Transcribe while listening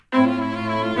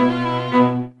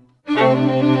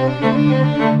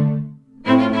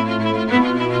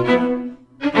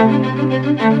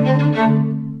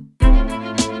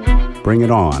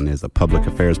It On is a public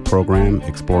affairs program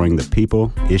exploring the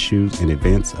people, issues, and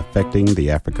events affecting the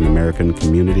African American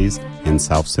communities in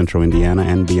South Central Indiana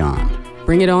and beyond.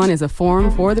 Bring It On is a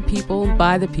forum for the people,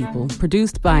 by the people,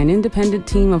 produced by an independent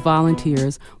team of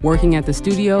volunteers working at the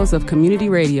studios of Community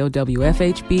Radio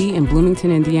WFHB in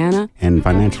Bloomington, Indiana, and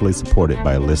financially supported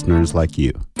by listeners like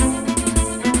you.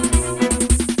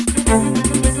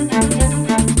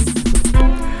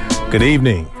 Good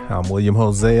evening. I'm William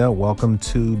Hosea. Welcome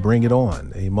to Bring It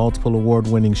On, a multiple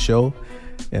award-winning show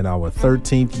in our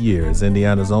 13th year as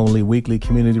Indiana's only weekly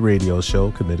community radio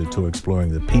show committed to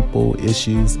exploring the people,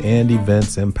 issues, and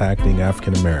events impacting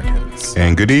African Americans.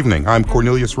 And good evening. I'm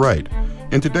Cornelius Wright.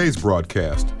 In today's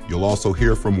broadcast, you'll also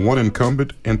hear from one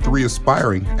incumbent and three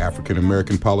aspiring African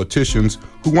American politicians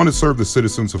who want to serve the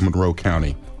citizens of Monroe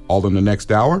County. All in the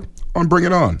next hour on Bring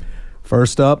It On.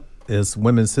 First up is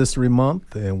Women's History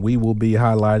Month, and we will be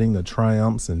highlighting the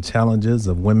triumphs and challenges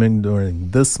of women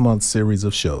during this month's series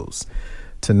of shows.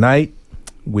 Tonight,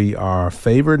 we are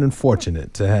favored and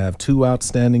fortunate to have two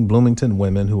outstanding Bloomington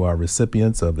women who are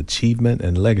recipients of Achievement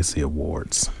and Legacy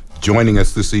Awards. Joining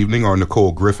us this evening are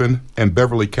Nicole Griffin and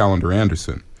Beverly Callender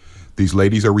Anderson. These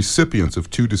ladies are recipients of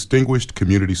two distinguished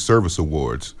community service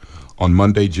awards. On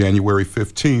Monday, January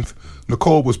 15th,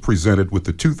 Nicole was presented with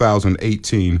the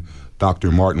 2018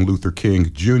 Dr. Martin Luther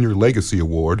King Jr. Legacy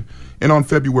Award, and on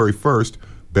February 1st,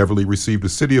 Beverly received the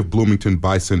City of Bloomington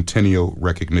Bicentennial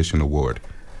Recognition Award.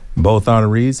 Both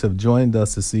honorees have joined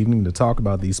us this evening to talk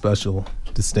about these special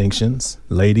distinctions.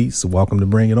 Ladies, welcome to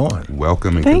Bring It On.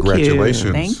 Welcome and Thank congratulations.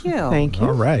 You. Thank you. Thank you.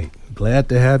 All right. Glad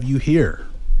to have you here.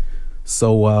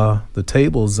 So the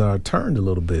tables are turned a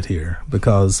little bit here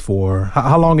because for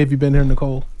how long have you been here,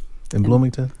 Nicole, in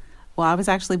Bloomington? Well, I was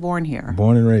actually born here.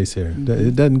 Born and raised here. Mm-hmm.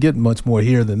 It doesn't get much more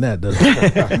here than that, does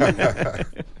it?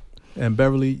 And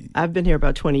Beverly? I've been here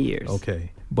about 20 years.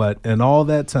 Okay. But in all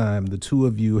that time, the two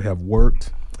of you have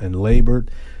worked and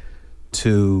labored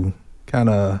to kind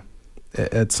of,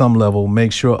 at some level,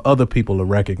 make sure other people are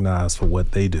recognized for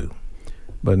what they do.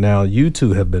 But now you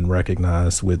two have been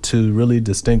recognized with two really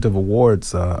distinctive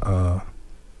awards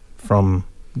from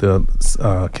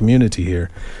the community here.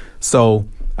 So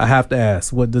I have to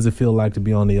ask, what does it feel like to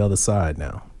be on the other side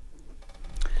now?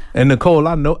 And Nicole,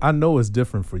 I know it's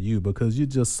different for you because you're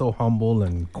just so humble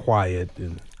and quiet.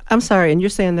 And I'm sorry, and you're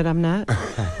saying that I'm not?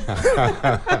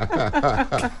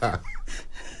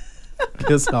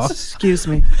 Excuse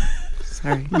me.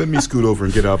 Sorry. Let me scoot over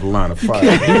and get out of the line of fire.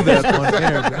 You can't do that on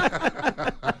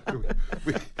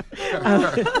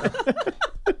air.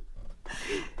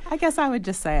 I guess I would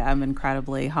just say I'm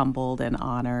incredibly humbled and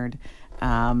honored.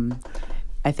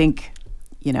 I think,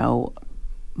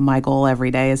 my goal every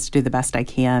day is to do the best I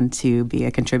can to be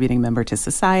a contributing member to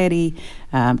society,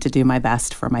 to do my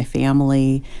best for my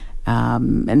family,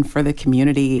 and for the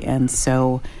community. And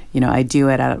so, I do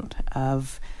it out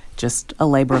of just a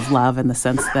labor of love in the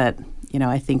sense that,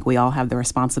 I think we all have the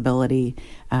responsibility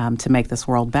to make this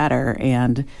world better.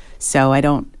 And so I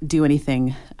don't do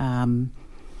anything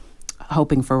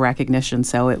hoping for recognition.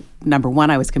 So, number one,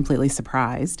 I was completely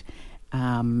surprised.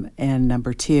 And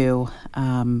number two,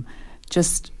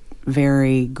 just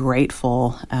very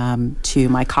grateful to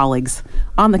my colleagues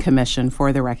on the commission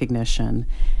for the recognition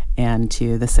and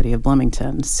to the city of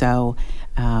Bloomington. So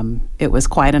it was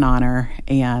quite an honor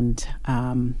and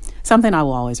something I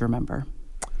will always remember.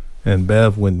 And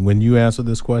Bev, when you answer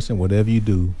this question, whatever you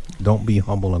do, don't be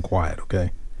humble and quiet,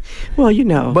 okay? Well,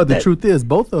 But the truth is,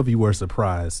 both of you were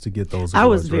surprised to get those awards. I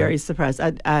was very right? surprised.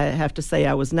 I have to say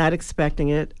I was not expecting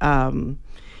it.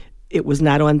 It was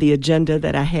not on the agenda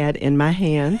that I had in my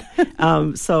hand.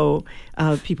 So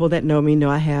people that know me know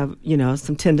I have,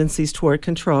 some tendencies toward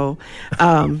control.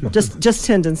 Just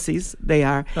tendencies, they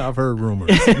are. I've heard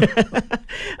rumors.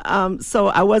 So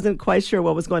I wasn't quite sure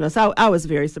what was going on. So I was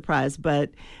very surprised.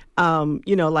 But,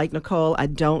 like Nicole, I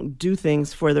don't do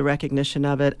things for the recognition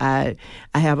of it. I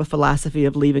have a philosophy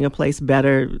of leaving a place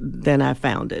better than I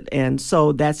found it. And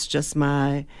so that's just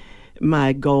my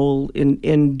goal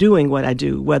in doing what I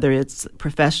do, whether it's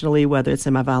professionally, whether it's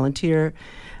in my volunteer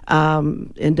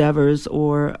endeavors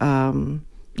or,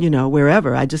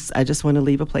 wherever. I just want to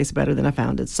leave a place better than I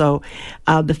found it. So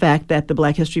the fact that the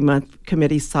Black History Month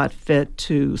Committee saw fit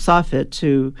to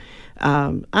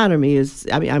honor me is,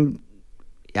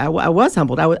 I was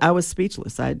humbled. I was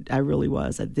speechless. I really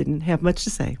was. I didn't have much to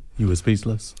say. You were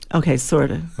speechless? Okay,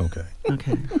 sort of.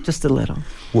 Okay, just a little.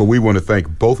 Well, we want to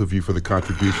thank both of you for the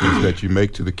contributions that you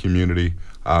make to the community,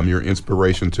 your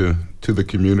inspiration to the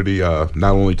community,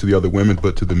 not only to the other women,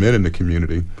 but to the men in the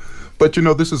community. But,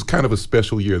 this is kind of a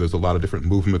special year. There's a lot of different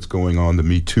movements going on, the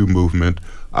Me Too movement.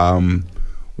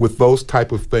 with those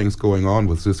type of things going on,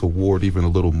 was this award even a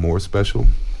little more special?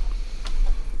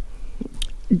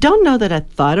 Don't know that I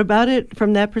thought about it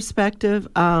from that perspective.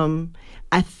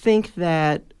 I think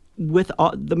that with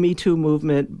all the Me Too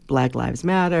movement, Black Lives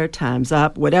Matter, Time's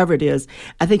Up, whatever it is,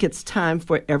 I think it's time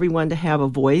for everyone to have a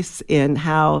voice in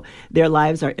how their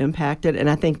lives are impacted. And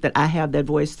I think that I have that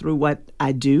voice through what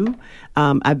I do.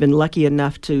 I've been lucky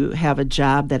enough to have a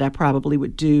job that I probably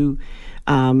would do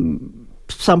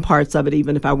some parts of it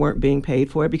even if I weren't being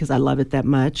paid for it, because I love it that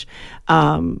much.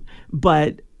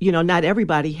 But, not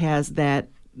everybody has that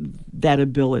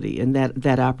ability and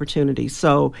that opportunity.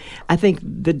 So I think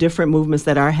the different movements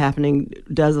that are happening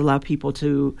does allow people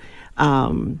to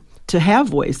have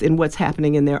voice in what's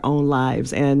happening in their own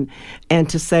lives and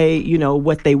to say,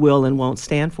 what they will and won't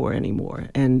stand for anymore.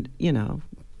 And,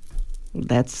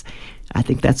 I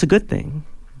think that's a good thing.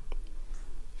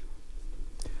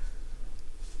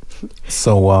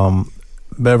 So,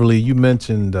 Beverly, you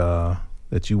mentioned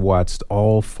that you watched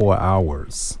all 4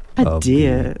 hours of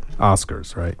the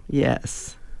Oscars, right?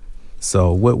 Yes.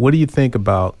 So what do you think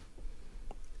about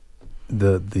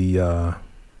the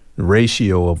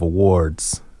ratio of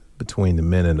awards between the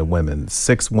men and the women?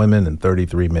 6 women and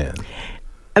 33 men.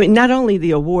 I mean, not only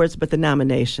the awards, but the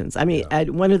nominations. I mean,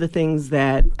 one of the things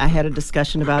that I had a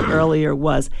discussion about earlier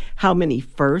was how many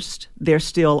first there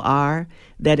still are,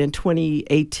 that in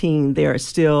 2018 they are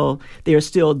still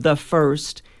the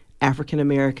first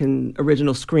African-American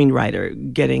original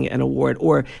screenwriter getting an award,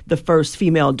 or the first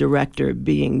female director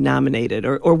being nominated,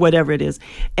 or whatever it is.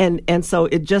 And so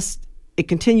it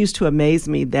continues to amaze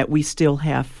me that we still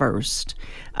have first.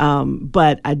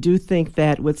 But I do think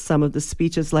that with some of the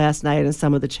speeches last night and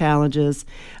some of the challenges,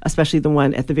 especially the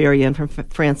one at the very end from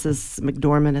Frances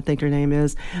McDormand, I think her name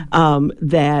is,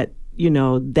 that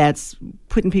that's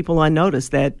putting people on notice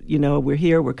that, we're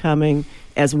here, we're coming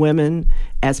as women,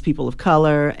 as people of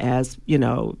color, as,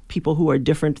 people who are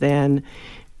different than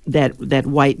that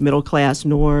white middle-class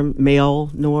norm,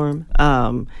 male norm.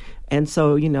 And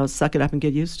so, suck it up and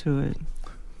get used to it.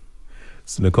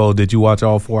 So, Nicole, did you watch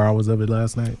all 4 hours of it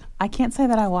last night? I can't say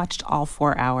that I watched all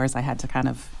 4 hours. I had to kind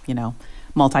of,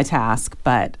 multitask,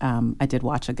 but I did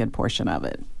watch a good portion of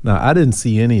it. Now, I didn't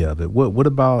see any of it. What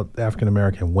about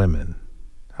African-American women?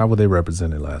 How were they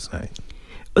represented last night?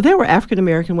 Well, there were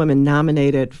African-American women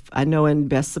nominated, I know, in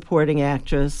Best Supporting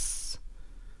Actress.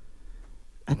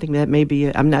 I think that may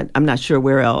be, I'm not sure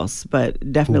where else,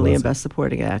 but definitely in Best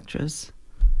Supporting Actress.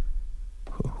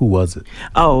 Who was it?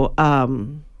 Oh,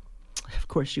 of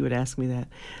course you would ask me that.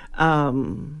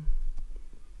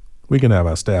 We can have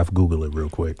our staff Google it real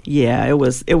quick. Yeah, it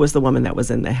was the woman that was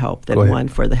in The Help that won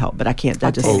for The Help, but I can't.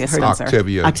 Octavia Spencer.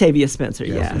 Octavia Spencer.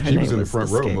 Yeah, she was in the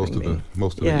front row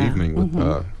most of the evening.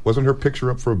 With, wasn't her picture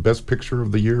up for Best Picture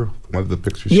of the Year? One of the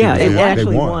pictures. Yeah, it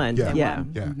actually won. Yeah,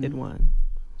 it won.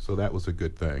 So that was a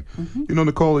good thing.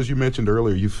 Nicole, as you mentioned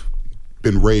earlier, you've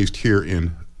been raised here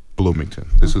in Bloomington.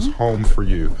 This is home for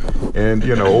you, and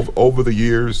over the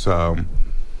years,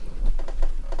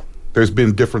 there's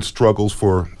been different struggles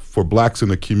for blacks in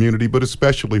the community, but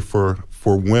especially for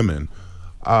women.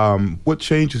 What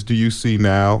changes do you see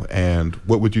now, and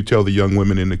what would you tell the young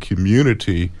women in the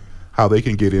community how they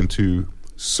can get into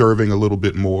serving a little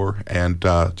bit more and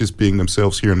just being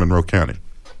themselves here in Monroe County?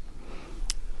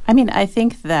 I mean, I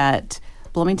think that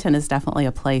Bloomington is definitely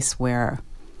a place where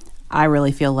I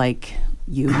really feel like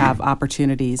you have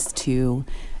opportunities to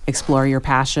explore your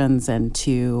passions and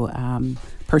to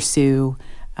pursue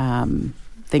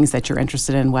things that you're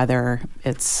interested in, whether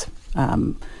it's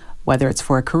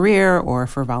for a career or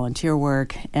for volunteer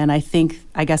work. And I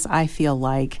guess I feel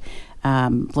like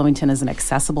Bloomington is an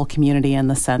accessible community in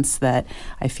the sense that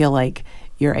I feel like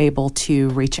you're able to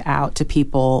reach out to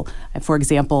people. For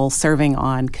example, serving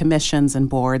on commissions and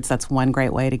boards, that's one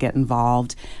great way to get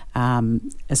involved.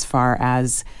 As far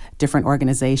as different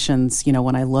organizations,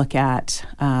 when I look at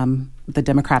the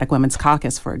Democratic Women's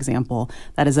Caucus, for example,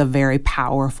 that is a very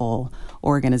powerful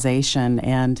organization.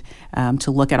 And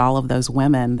to look at all of those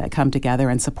women that come together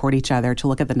and support each other, to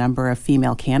look at the number of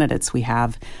female candidates we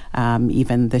have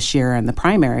even this year in the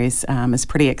primaries is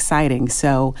pretty exciting.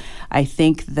 So I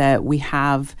think that we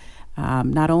have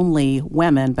not only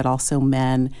women, but also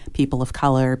men, people of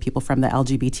color, people from the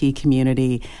LGBT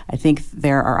community. I think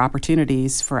there are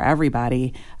opportunities for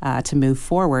everybody to move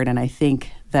forward. And I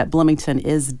think that Bloomington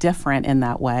is different in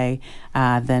that way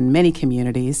than many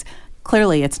communities.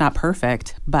 Clearly, it's not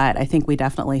perfect, but I think we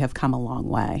definitely have come a long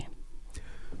way.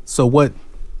 So what,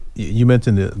 you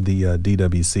mentioned the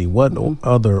DWC. What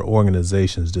other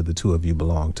organizations do the two of you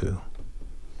belong to?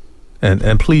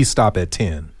 And please stop at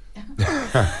 10.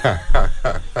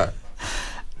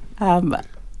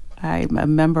 I'm a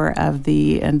member of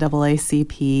the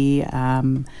NAACP.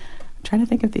 I'm trying to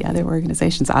think of the other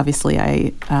organizations. Obviously,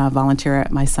 I volunteer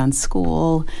at my son's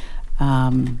school,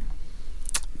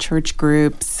 church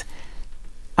groups.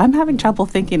 I'm having trouble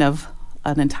thinking of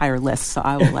an entire list, so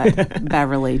I will let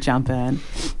Beverly jump in.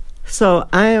 So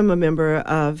I am a member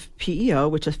of PEO,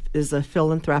 which is a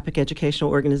philanthropic educational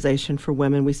organization for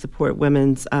women. We support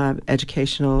women's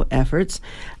educational efforts.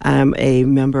 I'm a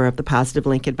member of the Positive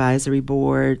Link Advisory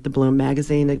Board, the Bloom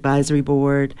Magazine Advisory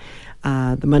Board,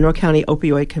 the Monroe County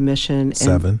Opioid Commission.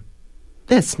 7.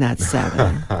 That's not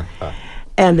 7.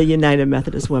 And the United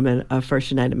Methodist Women of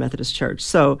First United Methodist Church.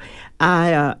 So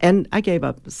I gave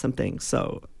up some things,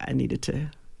 so I needed to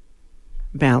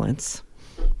balance.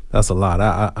 That's a lot.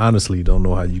 I honestly don't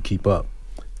know how you keep up.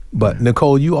 But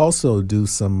Nicole, you also do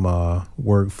some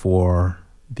work for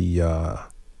the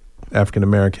African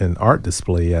American art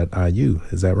display at IU.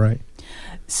 Is that right?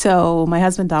 So my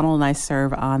husband Donald and I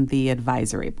serve on the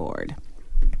advisory board.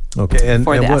 Okay,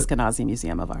 for the Eskenazi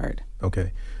Museum of Art.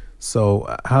 Okay,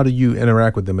 so how do you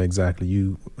interact with them exactly?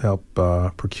 You help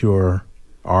procure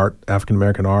art, African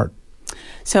American art.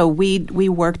 So we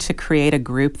work to create a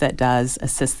group that does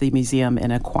assist the museum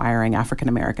in acquiring African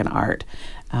American art.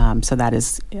 So that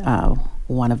is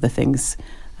one of the things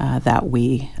that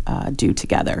we do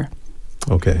together.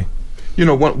 Okay. You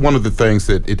know, one of the things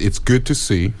that it's good to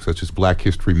see, such as Black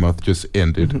History Month just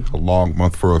ended, a long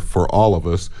month for all of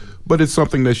us, but it's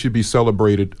something that should be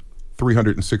celebrated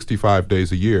 365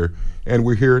 days a year. And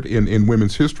we're here in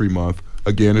Women's History Month.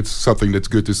 Again, it's something that's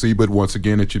good to see, but once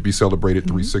again, it should be celebrated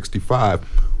 365.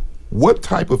 What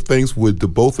type of things would the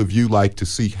both of you like to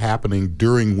see happening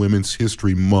during Women's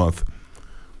History Month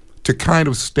to kind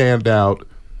of stand out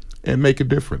and make a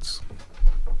difference?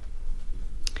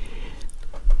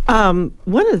 One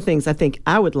of the things I think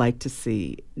I would like to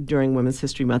see during Women's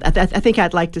History Month, I think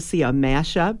I'd like to see a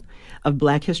mashup of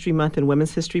Black History Month and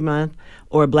Women's History Month,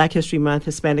 or Black History Month,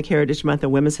 Hispanic Heritage Month,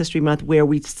 and Women's History Month, where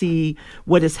we see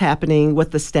what is happening, what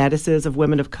the status is of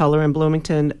women of color in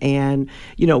Bloomington, and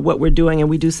what we're doing, and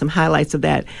we do some highlights of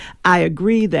that. I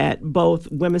agree that both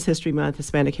Women's History Month,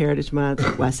 Hispanic Heritage Month,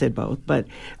 well, I said both, but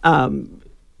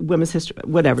Women's History,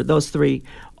 whatever, those three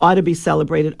ought to be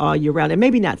celebrated all year round, and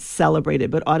maybe not celebrated,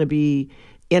 but ought to be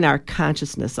in our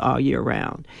consciousness all year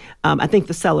round. I think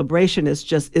the celebration is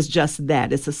just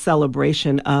that. It's a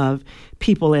celebration of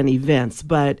people and events,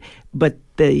 but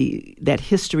that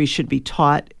history should be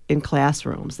taught in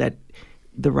classrooms, that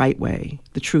the right way,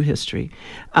 the true history,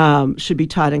 should be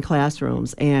taught in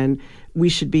classrooms, and we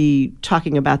should be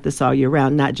talking about this all year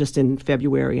round, not just in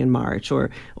February and March or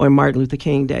Martin Luther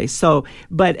King Day. So,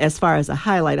 but as far as a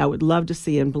highlight, I would love to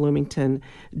see in Bloomington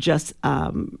just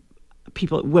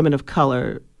women of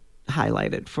color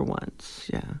highlighted for once.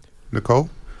 Yeah. Nicole?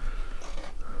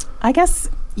 I guess,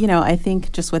 I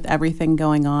think just with everything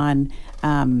going on,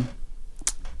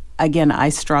 again, I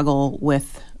struggle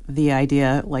with the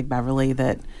idea, like Beverly,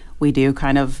 that we do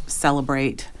kind of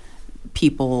celebrate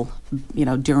people,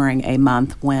 during a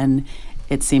month when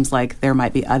it seems like there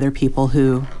might be other people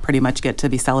who pretty much get to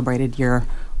be celebrated year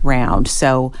round.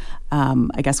 So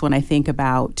I guess when I think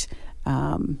about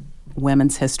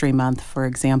Women's History Month, for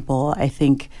example, I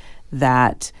think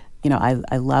that,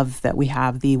 I love that we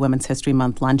have the Women's History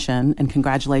Month luncheon, and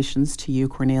congratulations to you,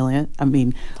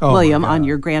 William, on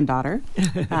your granddaughter.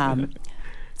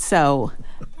 So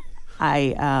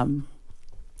I...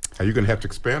 Are you going to have to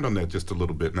expand on that just a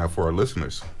little bit now for our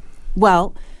listeners?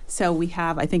 Well, so we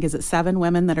have, I think, is it 7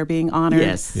 women that are being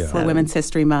honored for Women's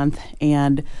History Month,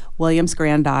 and William's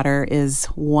granddaughter is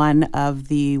one of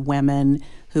the women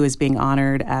who is being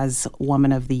honored as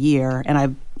Woman of the Year, and I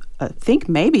think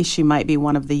maybe she might be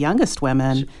one of the youngest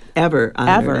women ever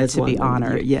to be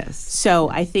honored. Yes. So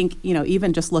I think,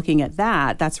 even just looking at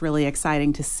that, that's really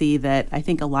exciting to see that. I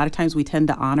think a lot of times we tend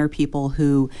to honor people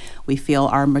who we feel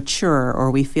are mature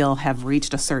or we feel have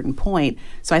reached a certain point.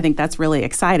 So I think that's really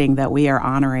exciting that we are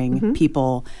honoring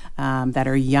people that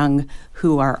are young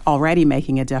who are already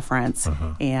making a difference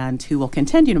and who will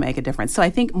continue to make a difference. So I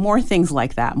think more things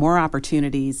like that, more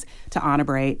opportunities to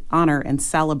honor and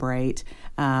celebrate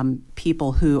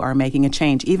people who are making a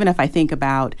change. Even if I think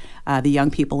about the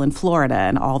young people in Florida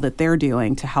and all that they're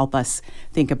doing to help us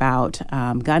think about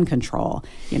gun control,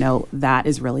 that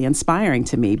is really inspiring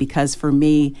to me, because for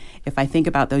me, if I think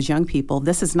about those young people,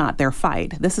 this is not their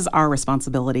fight. This is our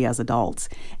responsibility as adults.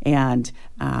 And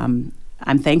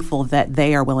I'm thankful that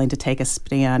they are willing to take a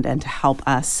stand and to help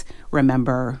us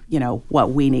remember,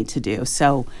 what we need to do.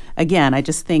 So again, I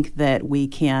just think that we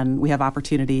have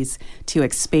opportunities to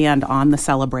expand on the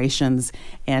celebrations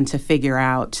and to figure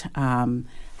out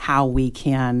how we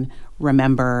can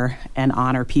remember and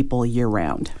honor people year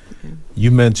round.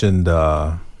 You mentioned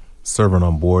serving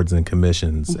on boards and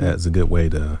commissions as a good way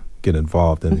to get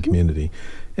involved in the community.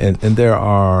 And there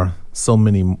are so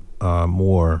many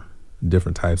more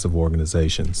different types of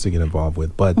organizations to get involved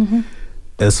with. But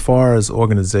as far as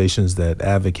organizations that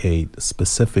advocate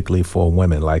specifically for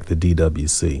women, like the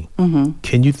DWC,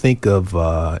 can you think of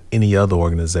any other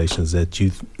organizations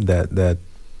that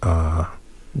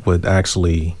would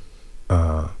actually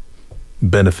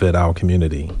benefit our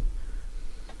community?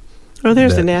 Well,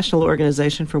 there's the National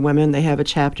Organization for Women. They have a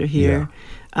chapter here.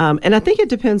 And I think it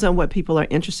depends on what people are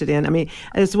interested in. I mean,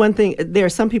 it's one thing. There are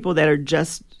some people that are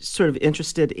just sort of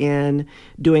interested in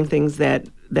doing things that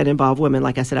involve women.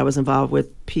 Like I said, I was involved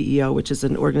with PEO, which is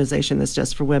an organization that's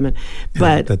just for women.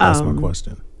 But that's my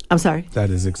question. I'm sorry?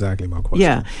 That is exactly my question.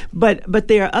 Yeah. But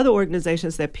there are other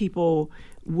organizations that people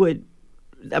would,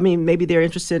 I mean, maybe they're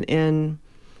interested in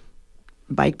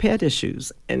bike ped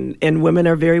issues, and women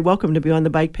are very welcome to be on the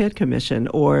Bike Ped Commission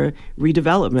or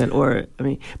redevelopment, or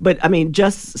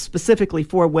just specifically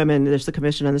for women, there's the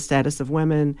Commission on the Status of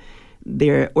Women.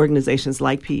 There are organizations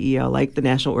like PEO, like the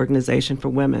National Organization for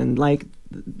Women, like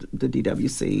the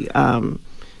DWC.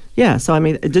 So I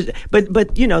mean,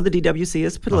 but you know, the DWC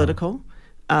is political.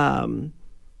 So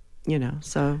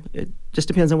it just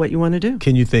depends on what you want to do.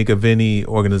 Can you think of any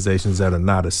organizations that are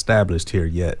not established here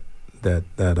yet? That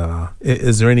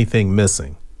is there anything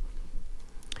missing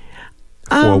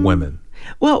for women?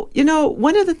 Well, you know,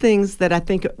 one of the things that I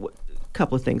think, a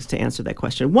couple of things to answer that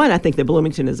question. One, I think that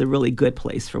Bloomington is a really good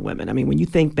place for women. I mean, when you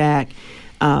think back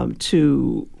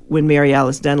to when Mary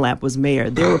Alice Dunlap was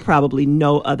mayor, there were probably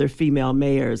no other female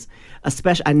mayors,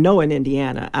 especially, I know in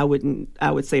Indiana, I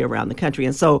would say around the country.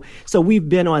 And so we've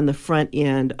been on the front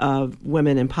end of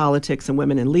women in politics and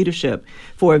women in leadership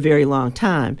for a very long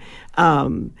time.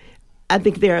 I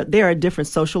think there are different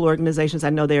social organizations. I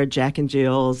know there are Jack and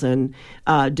Jill's and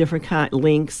different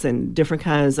links and different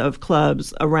kinds of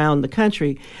clubs around the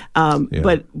country.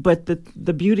 But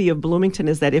the beauty of Bloomington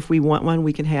is that if we want one,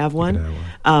 we can have one.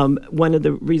 One of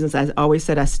the reasons I always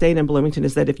said I stayed in Bloomington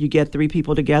is that if you get 3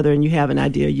 people together and you have an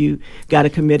idea, you got a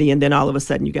committee, and then all of a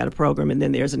sudden you got a program, and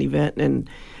then there's an event, and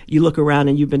you look around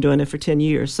and you've been doing it for 10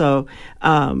 years. So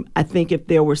I think if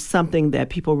there was something that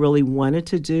people really wanted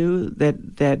to do,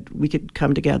 that we could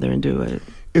come together and do it.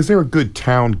 Is there a good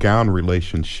town-gown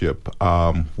relationship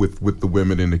with the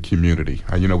women in the community?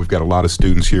 We've got a lot of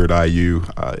students here at IU.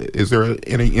 Is there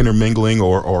any intermingling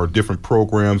or different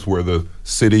programs where the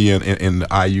city and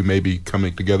IU may be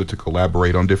coming together to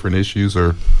collaborate on different issues?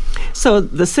 Or so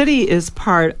the city is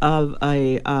part of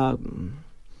a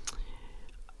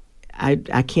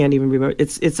I can't even remember.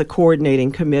 It's a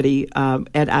coordinating committee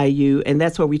at IU, and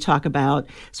that's where we talk about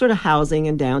sort of housing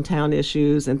and downtown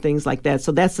issues and things like that.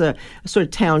 So that's a sort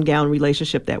of town-gown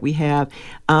relationship that we have.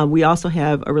 We also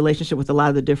have a relationship with a lot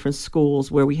of the different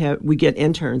schools where we get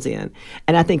interns in,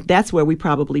 and I think that's where we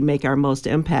probably make our most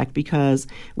impact, because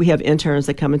we have interns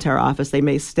that come into our office. They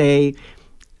may stay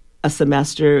a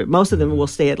semester. Most of them will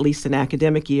stay at least an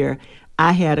academic year.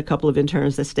 I had a couple of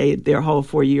interns that stayed their whole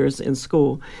 4 years in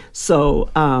school. So,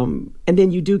 and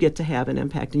then you do get to have an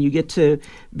impact, and you get to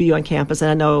be on campus. And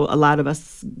I know a lot of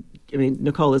us,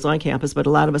 Nicole is on campus, but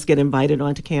a lot of us get invited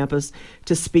onto campus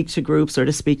to speak to groups or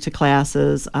to speak to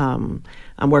classes. I'm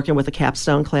working with a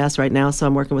capstone class right now, so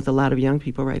I'm working with a lot of young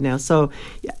people right now. So,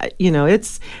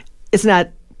 it's not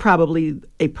probably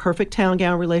a perfect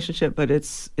town-gown relationship, but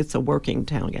it's a working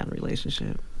town-gown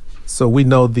relationship. So we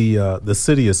know the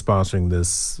city is sponsoring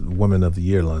this Women of the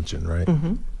Year luncheon, right?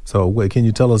 Mm-hmm. So can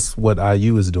you tell us what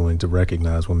IU is doing to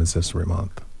recognize Women's History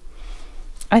Month?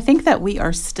 I think that we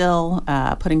are still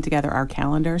putting together our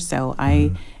calendar, so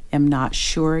I am not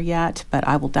sure yet, but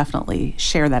I will definitely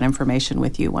share that information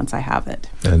with you once I have it.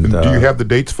 And do you have the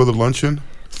dates for the luncheon?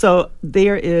 So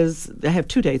I have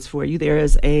 2 dates for you. There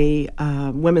is a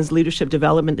Women's Leadership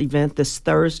Development event this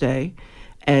Thursday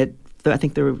I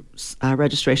think the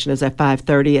registration is at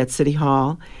 5:30 at City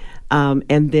Hall.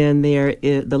 And then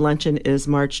the luncheon is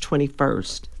March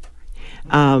 21st.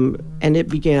 And it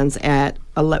begins at,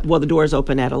 the doors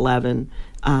open at 11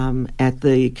 at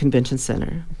the Convention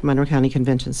Center, Monroe County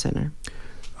Convention Center.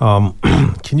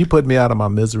 Can you put me out of my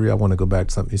misery? I want to go back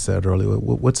to something you said earlier.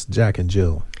 What's Jack and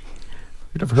Jill?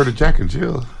 You never heard of Jack and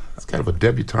Jill? It's kind of a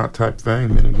debutante type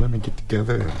thing. Men and women get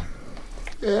together.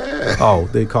 Yeah. Oh,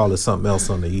 they call it something else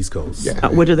on the East Coast. Yeah.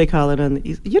 What do they call it on the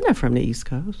East? You're not from the East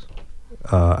Coast.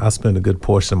 I spent a good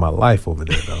portion of my life over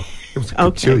there, though. It was a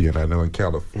cotillion, I know, in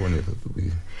California.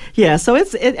 Yeah, so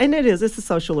it's a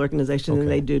social organization, and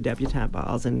they do debutante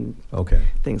balls and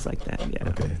things like that. Yeah.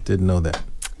 Okay, didn't know that.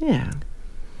 Yeah.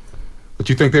 But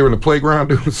you think they were in the playground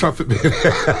doing something?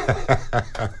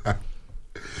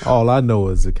 All I know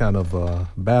is the kind of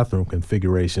bathroom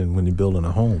configuration when you're building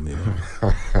a home. You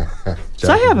know.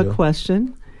 So I have a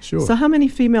question. Sure. So how many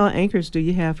female anchors do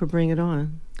you have for Bring It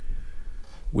On?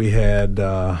 We had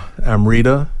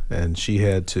Amrita, and she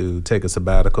had to take a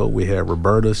sabbatical. We had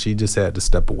Roberta; she just had to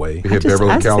step away. We had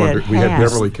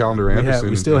Beverly Calendar Anderson.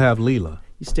 We still have Leela.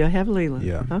 You still have Leela?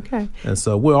 Yeah. Okay. And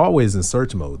so we're always in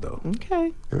search mode, though.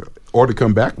 Okay. Or to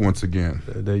come back once again.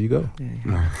 There you go.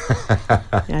 Yeah,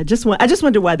 I just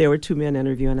wonder why there were 2 men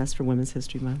interviewing us for Women's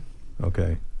History Month.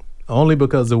 Okay. Only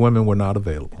because the women were not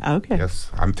available. Okay. Yes,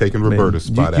 I'm taking Roberta's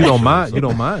spot. You don't mind? You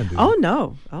don't mind, do you? Oh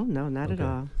no, not at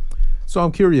all. So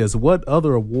I'm curious, what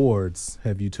other awards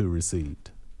have you two received?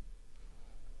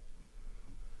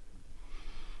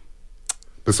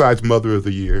 Besides Mother of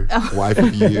the Year, Wife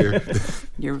of the Year.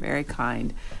 You're very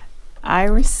kind. I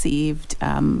received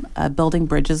a Building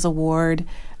Bridges Award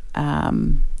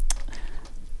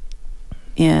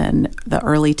in the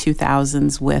early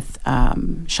 2000s with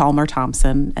Shalmer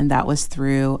Thompson, and that was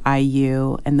through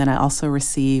IU. And then I also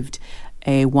received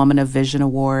a Woman of Vision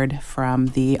Award from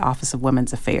the Office of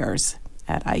Women's Affairs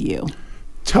at IU.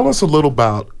 Tell us a little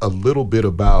bit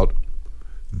about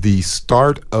the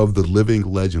start of the Living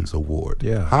Legends Award.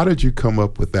 Yeah. How did you come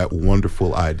up with that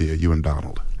wonderful idea, you and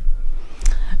Donald?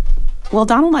 Well,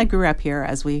 Donald and I grew up here,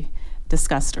 as we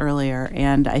discussed earlier,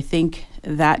 and I think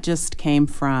that just came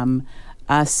from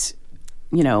us,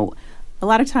 you know, a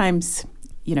lot of times,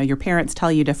 you know, your parents tell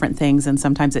you different things, and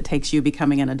sometimes it takes you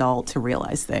becoming an adult to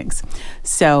realize things.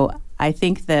 So I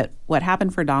think that what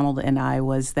happened for Donald and I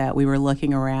was that we were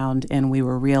looking around and we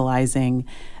were realizing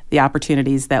the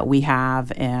opportunities that we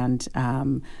have and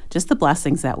just the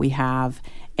blessings that we have.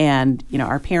 And, you know,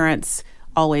 our parents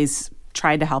always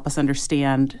tried to help us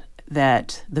understand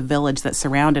that the village that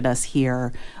surrounded us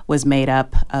here was made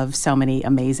up of so many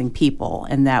amazing people,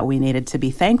 and that we needed to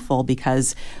be thankful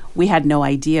because we had no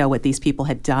idea what these people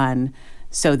had done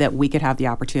so that we could have the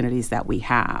opportunities that we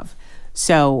have.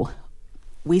 So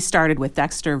we started with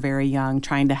Dexter very young,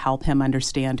 trying to help him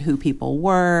understand who people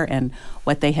were and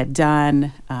what they had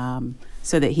done,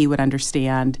 so that he would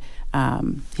understand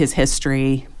his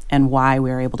history and why we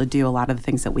were able to do a lot of the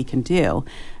things that we can do.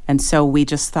 And so we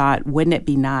just thought, wouldn't it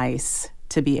be nice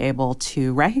to be able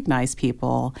to recognize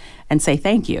people and say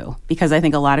thank you? Because I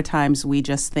think a lot of times we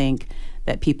just think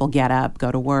that people get up,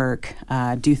 go to work,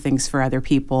 do things for other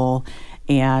people,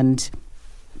 and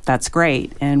that's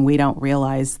great. And we don't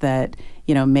realize that,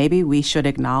 you know, maybe we should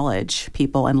acknowledge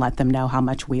people and let them know how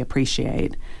much we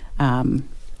appreciate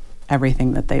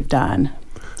everything that they've done.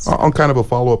 On kind of a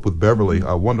follow-up with Beverly,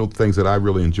 one of the things that I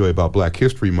really enjoy about Black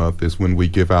History Month is when we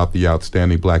give out the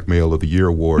Outstanding Black Male of the Year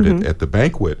Award at the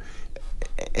banquet.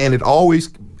 And it always,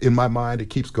 in my mind,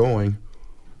 it keeps going,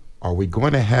 are we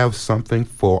going to have something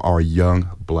for our young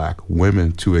Black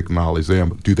women to acknowledge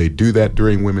them? Do they do that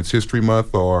during Women's History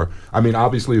Month? Or, I mean,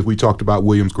 obviously, if we talked about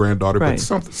William's granddaughter, right. But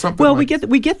something well, like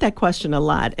we get that question a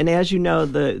lot. And as you know,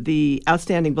 the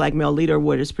Outstanding Black Male Leader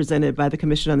Award is presented by the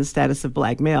Commission on the Status of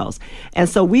Black Males. And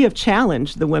so we have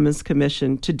challenged the Women's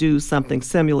Commission to do something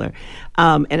similar.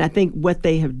 And I think what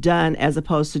they have done, as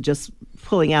opposed to just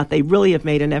pulling out, they really have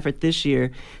made an effort this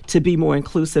year to be more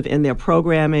inclusive in their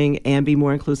programming and be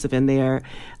more inclusive in their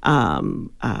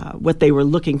what they were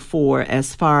looking for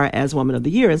as far as Woman of the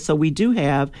Year. And so we do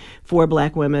have 4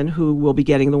 Black women who will be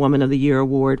getting the Woman of the Year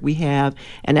award. We have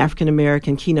an African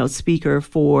American keynote speaker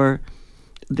for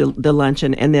the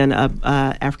luncheon, and then a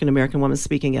African American woman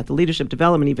speaking at the leadership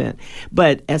development event.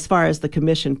 But as far as the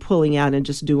commission pulling out and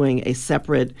just doing a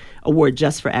separate award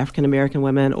just for African American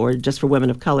women or just for women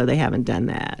of color, they haven't done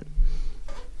that.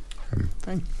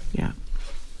 Thank you. Yeah.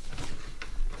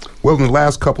 Well, in the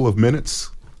last couple of minutes,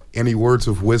 any words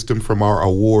of wisdom from our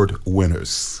award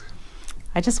winners?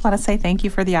 I just want to say thank you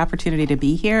for the opportunity to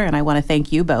be here, and I want to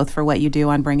thank you both for what you do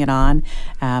on Bring It On.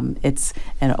 It's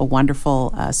a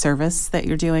wonderful service that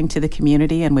you're doing to the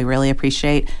community, and we really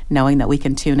appreciate knowing that we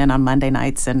can tune in on Monday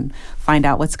nights and find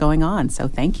out what's going on. So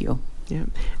thank you. Yeah,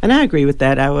 and I agree with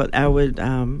that. I would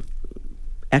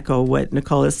echo what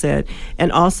Nicole has said.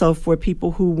 And also for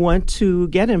people who want to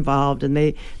get involved and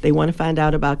they want to find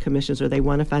out about commissions or they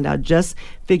want to find out, just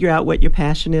figure out what your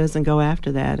passion is and go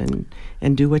after that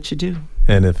and do what you do.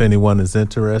 And if anyone is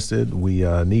interested, we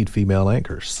need female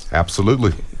anchors.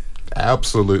 Absolutely.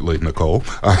 Absolutely, Nicole.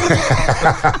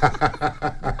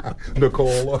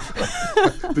 Nicole.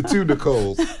 The two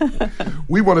Nicoles.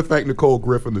 We want to thank Nicole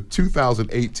Griffin, the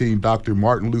 2018 Dr.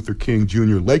 Martin Luther King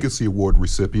Jr. Legacy Award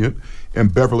recipient,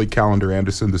 and Beverly Calendar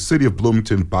Anderson, the City of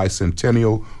Bloomington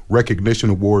Bicentennial Recognition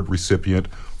Award recipient,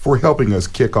 for helping us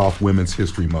kick off Women's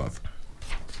History Month.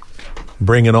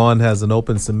 Bring It On has an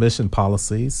open submission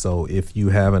policy, so if you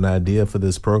have an idea for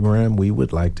this program, we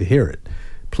would like to hear it.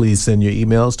 Please send your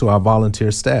emails to our volunteer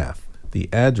staff. The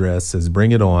address is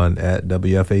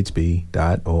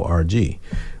bringiton@wfhb.org.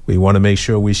 We want to make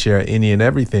sure we share any and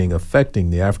everything affecting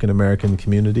the African American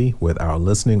community with our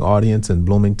listening audience in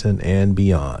Bloomington and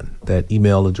beyond. That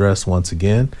email address, once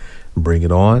again,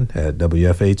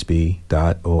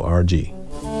 bringiton@wfhb.org.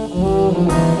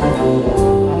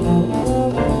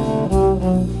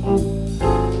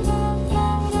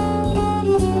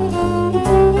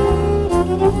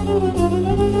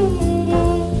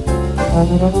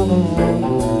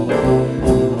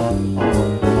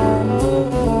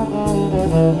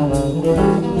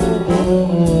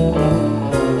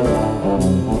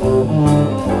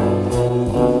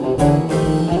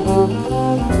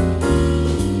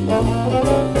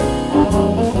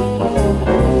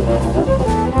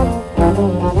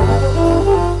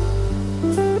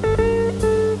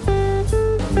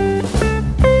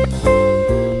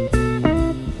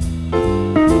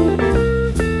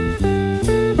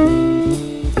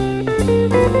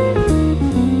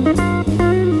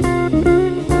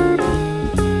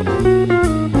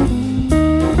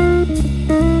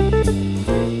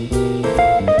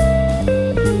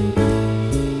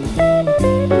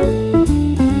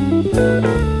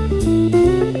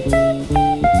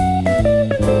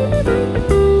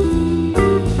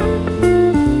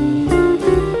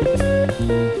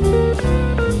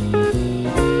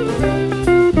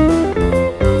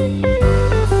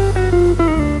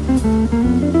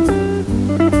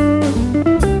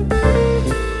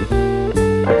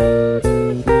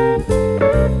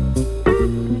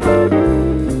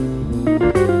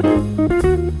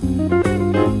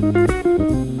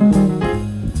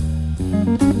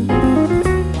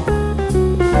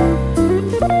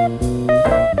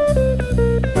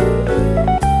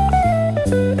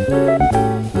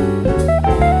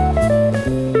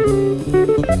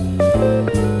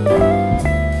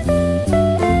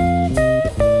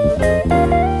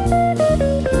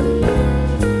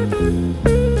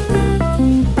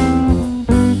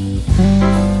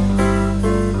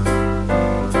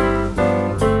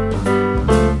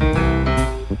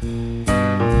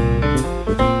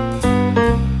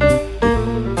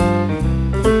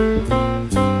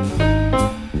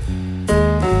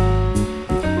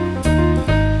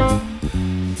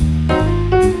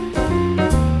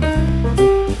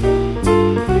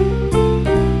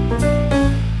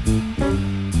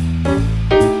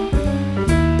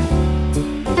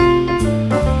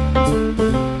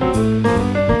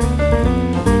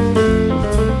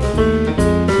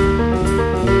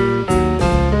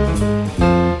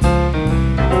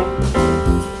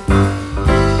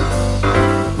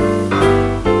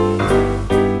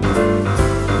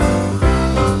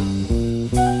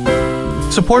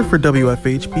 Support for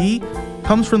WFHB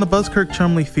comes from the Buskirk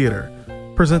Chumley Theater,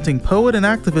 presenting poet and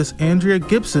activist Andrea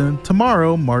Gibson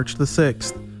tomorrow, March the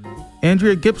 6th.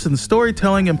 Andrea Gibson's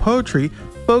storytelling and poetry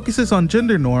focuses on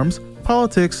gender norms,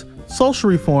 politics, social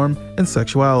reform, and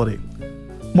sexuality.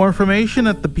 More information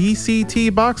at the BCT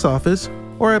box office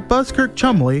or at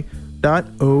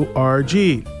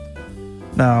buskirkchumley.org.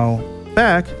 Now,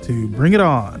 back to Bring It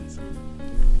On.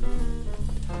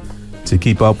 To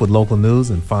keep up with local news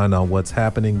and find out what's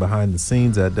happening behind the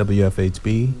scenes at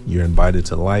WFHB, you're invited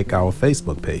to like our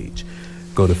Facebook page.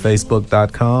 Go to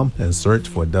facebook.com and search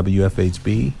for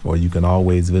WFHB, or you can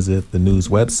always visit the news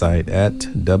website at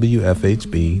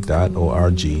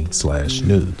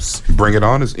wfhb.org/news. Bring It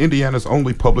On is Indiana's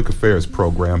only public affairs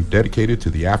program dedicated to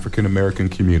the African American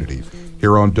community.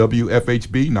 Here on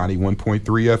WFHB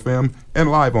 91.3 FM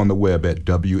and live on the web at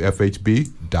wfhb.org.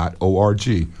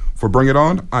 For Bring It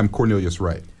On, I'm Cornelius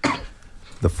Wright.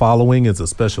 The following is a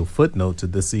special footnote to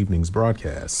this evening's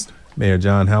broadcast. Mayor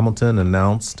John Hamilton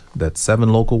announced that 7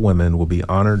 local women will be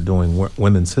honored during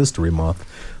Women's History Month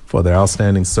for their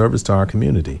outstanding service to our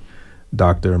community.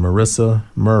 Dr. Marissa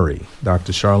Murray,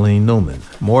 Dr. Charlene Newman,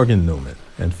 Morgan Newman,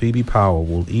 and Phoebe Powell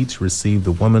will each receive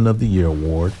the Woman of the Year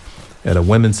Award at a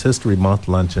Women's History Month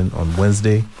luncheon on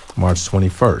Wednesday, March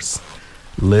 21st.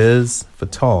 Liz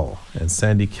Fatal and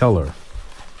Sandy Keller,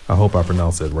 I hope I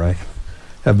pronounced it right,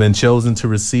 have been chosen to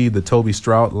receive the Toby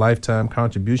Strout Lifetime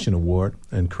Contribution Award,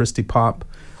 and Christy Pop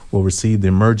will receive the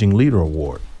Emerging Leader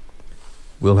Award.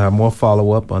 We'll have more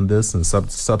follow-up on this in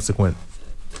subsequent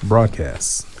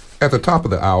broadcasts. At the top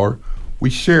of the hour, we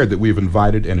shared that we have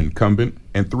invited an incumbent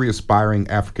and 3 aspiring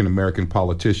African-American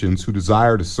politicians who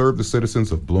desire to serve the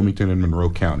citizens of Bloomington and Monroe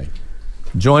County.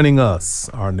 Joining us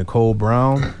are Nicole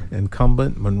Brown,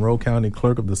 incumbent Monroe County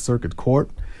Clerk of the Circuit Court,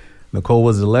 Nicole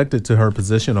was elected to her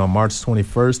position on March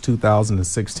 21st,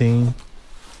 2016,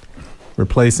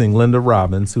 replacing Linda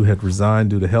Robbins, who had resigned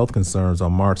due to health concerns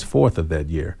on March 4th of that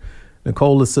year.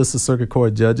 Nicole assists the circuit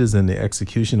court judges in the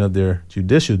execution of their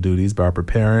judicial duties by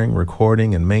preparing,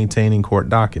 recording, and maintaining court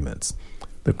documents.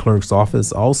 The clerk's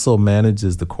office also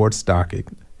manages the court's docket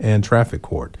and traffic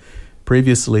court.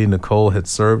 Previously, Nicole had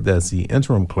served as the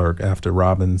interim clerk after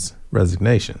Robbins'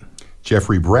 resignation.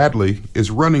 Jeffrey Bradley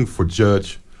is running for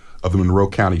judge of the Monroe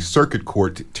County Circuit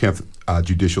Court 10th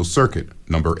Judicial Circuit,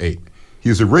 number 8. He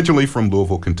is originally from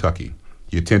Louisville, Kentucky.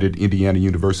 He attended Indiana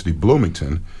University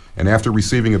Bloomington, and after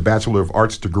receiving a Bachelor of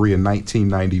Arts degree in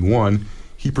 1991,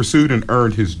 he pursued and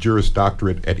earned his Juris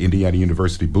Doctorate at Indiana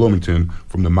University Bloomington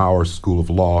from the Maurer School of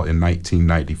Law in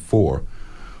 1994.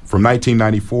 From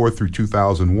 1994 through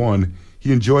 2001,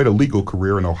 he enjoyed a legal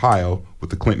career in Ohio with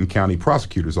the Clinton County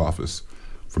Prosecutor's Office.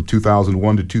 From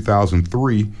 2001 to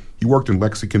 2003, he worked in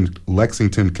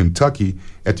Lexington, Kentucky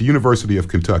at the University of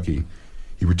Kentucky.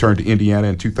 He returned to Indiana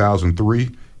in 2003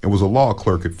 and was a law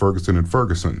clerk at Ferguson &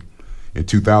 Ferguson. In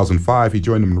 2005, he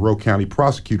joined the Monroe County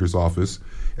Prosecutor's Office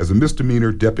as a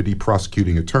misdemeanor deputy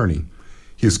prosecuting attorney.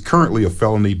 He is currently a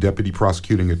felony deputy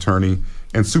prosecuting attorney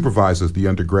and supervises the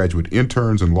undergraduate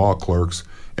interns and law clerks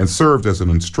and served as an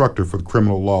instructor for the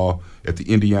criminal law at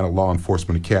the Indiana Law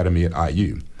Enforcement Academy at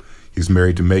IU. He's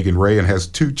married to Megan Ray and has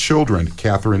 2 children,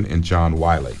 Catherine and John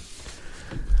Wiley.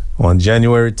 On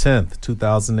January 10th,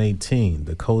 2018,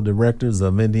 the co-directors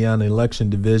of Indiana Election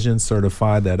Division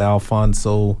certified that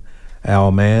Alfonso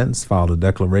Al Mans filed a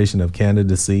declaration of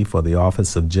candidacy for the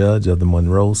office of Judge of the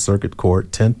Monroe Circuit Court,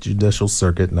 10th Judicial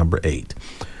Circuit, number 8,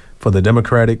 for the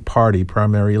Democratic Party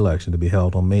primary election to be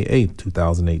held on May 8,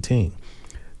 2018.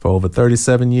 For over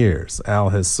 37 years, Al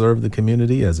has served the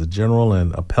community as a general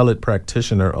and appellate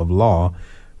practitioner of law,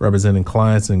 representing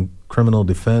clients in criminal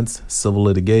defense, civil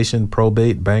litigation,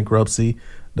 probate, bankruptcy,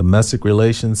 domestic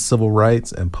relations, civil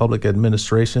rights, and public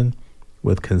administration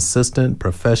with consistent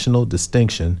professional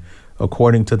distinction,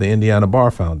 according to the Indiana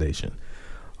Bar Foundation.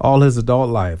 All his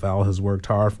adult life, Al has worked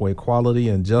hard for equality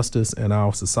and justice in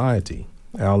our society.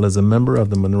 Al is a member of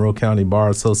the Monroe County Bar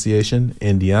Association,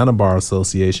 Indiana Bar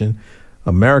Association,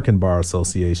 American Bar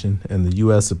Association, and the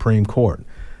U.S. Supreme Court.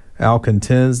 Al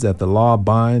contends that the law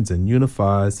binds and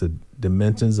unifies the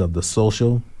dimensions of the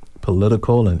social,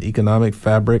 political, and economic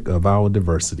fabric of our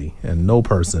diversity, and no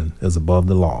person is above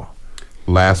the law.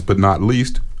 Last but not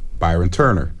least, Byron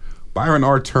Turner. Byron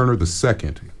R. Turner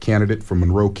II, candidate for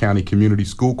Monroe County Community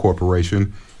School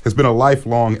Corporation, has been a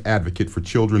lifelong advocate for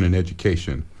children and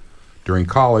education. During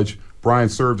college, Brian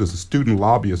served as a student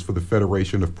lobbyist for the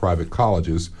Federation of Private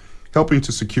Colleges, helping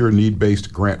to secure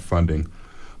need-based grant funding.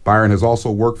 Byron has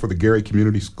also worked for the Gary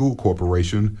Community School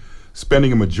Corporation,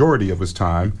 spending a majority of his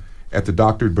time at the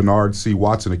Dr. Bernard C.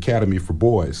 Watson Academy for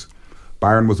Boys.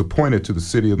 Byron was appointed to the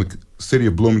City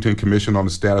of Bloomington Commission on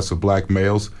the Status of Black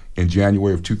Males in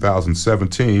January of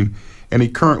 2017, and he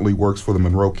currently works for the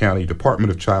Monroe County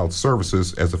Department of Child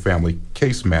Services as a family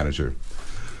case manager.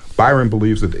 Byron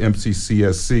believes that the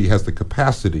MCCSC has the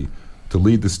capacity to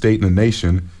lead the state and the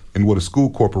nation in what a school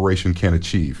corporation can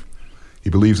achieve. He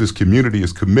believes this community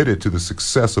is committed to the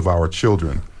success of our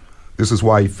children. This is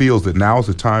why he feels that now is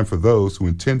the time for those who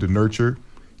intend to nurture,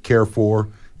 care for,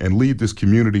 and lead this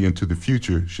community into the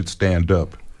future should stand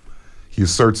up. He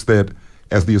asserts that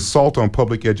as the assault on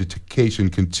public education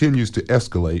continues to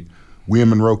escalate, we in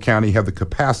Monroe County have the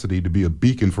capacity to be a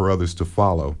beacon for others to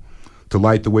follow, to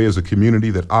light the way as a community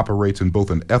that operates in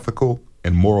both an ethical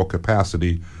and moral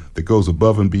capacity that goes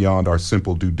above and beyond our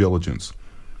simple due diligence.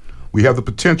 We have the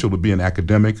potential to be an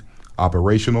academic,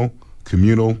 operational,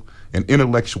 communal, and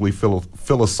intellectually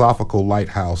philosophical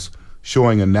lighthouse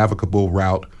showing a navigable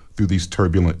route through these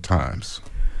turbulent times.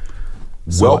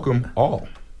 Welcome all.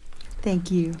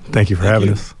 Thank you. Thank you for having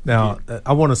us. Now,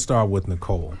 I want to start with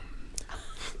Nicole,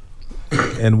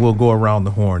 and we'll go around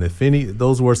the horn.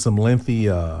 Those were some lengthy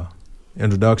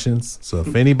introductions, so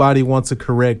if anybody wants to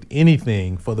correct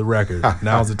anything for the record,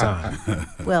 now's the time.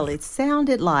 Well, it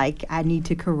sounded like I need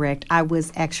to correct. I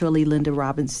was actually Linda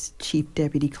Robbins' chief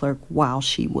deputy clerk while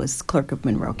she was clerk of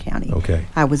Monroe County. Okay.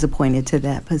 I was appointed to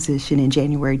that position in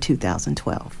January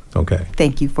 2012. Okay.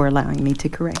 Thank you for allowing me to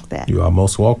correct that. You are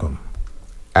most welcome.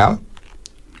 Al?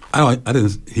 I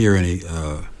didn't hear any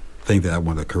thing that I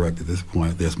want to correct at this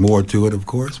point. There's more to it, of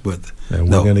course, but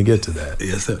and we're going to get to that.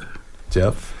 Yes, sir.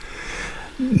 Jeff?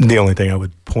 The only thing I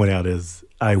would point out is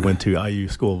I went to IU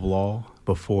School of Law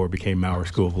before it became Maurer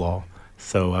School of Law.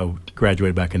 So I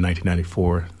graduated back in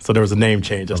 1994. So there was a name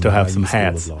change. I still have some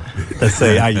hats that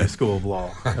say IU School of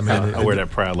Law. I wear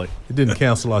that proudly. It didn't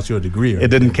cancel out your degree. It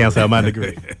didn't cancel out my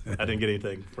degree. I didn't get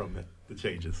anything from it, the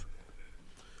changes.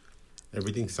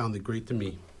 Everything sounded great to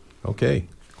me. Okay.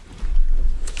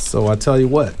 So I tell you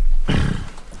what,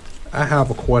 I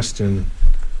have a question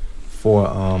for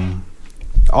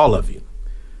all of you.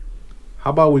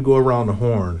 How about we go around the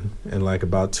horn in like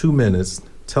about 2 minutes,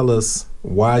 tell us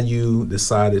why you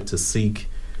decided to seek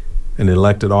an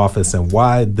elected office and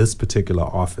why this particular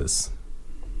office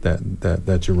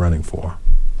that you're running for.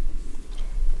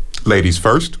 Ladies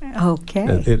first.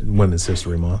 Okay. Women's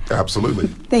History Month. Absolutely.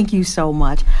 Thank you so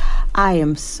much. I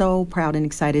am so proud and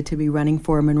excited to be running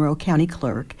for Monroe County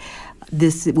Clerk.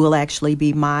 This will actually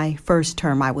be my first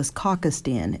term. I was caucused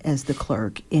in as the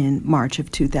clerk in March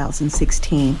of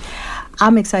 2016.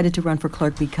 I'm excited to run for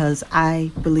clerk because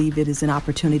I believe it is an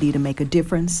opportunity to make a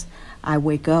difference. I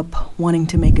wake up wanting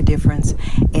to make a difference,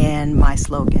 and my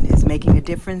slogan is making a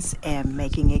difference and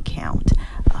making it count.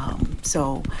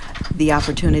 So the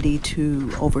opportunity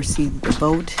to oversee the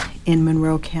vote in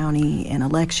Monroe County and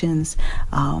elections,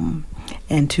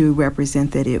 and to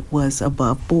represent that it was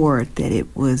above board, that it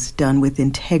was done with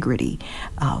integrity,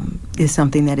 is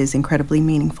something that is incredibly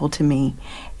meaningful to me.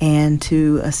 And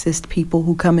to assist people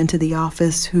who come into the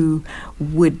office who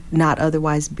would not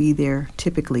otherwise be there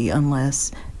typically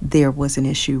unless there was an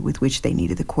issue with which they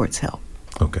needed the court's help.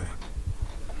 Okay.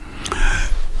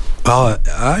 Well,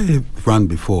 I've run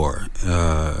before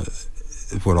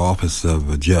for the office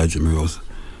of a judge in Monroe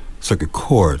Circuit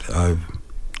Court. I've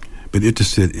been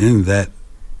interested in that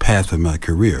path of my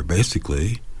career,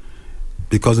 basically,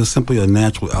 because it's simply a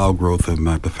natural outgrowth of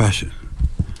my profession.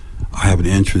 I have an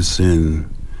interest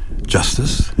in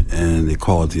justice and the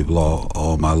equality of law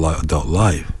all my adult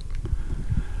life.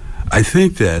 I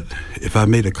think that if I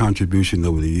made a contribution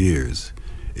over the years,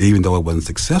 even though I wasn't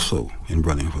successful in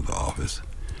running for the office,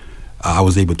 I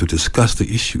was able to discuss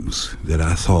the issues that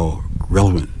I saw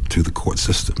relevant to the court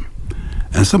system.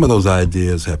 And some of those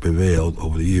ideas have prevailed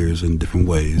over the years in different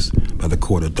ways, by the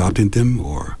court adopting them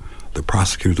or the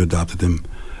prosecutors adopted them.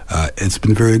 It's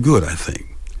been very good, I think.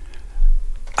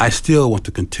 I still want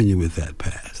to continue with that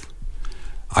path.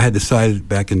 I had decided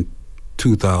back in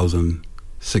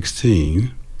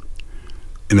 2016,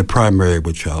 in the primary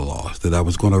which I lost, that I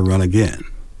was going to run again.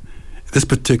 This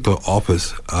particular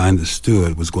office, I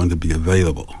understood, was going to be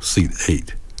available, seat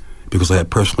 8, because I had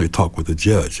personally talked with the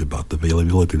judge about the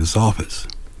availability of this office.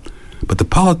 But the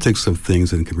politics of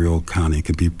things in Monroe County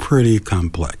can be pretty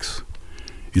complex.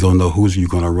 You don't know who's you're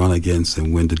going to run against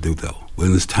and when to do that.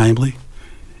 When it's timely,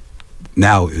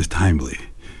 now is timely.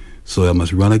 So I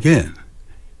must run again.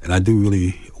 And I do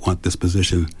really want this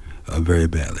position very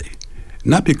badly.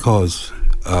 Not because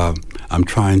I'm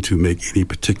trying to make any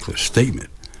particular statement,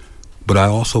 but I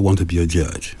also want to be a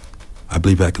judge. I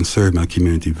believe I can serve my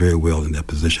community very well in that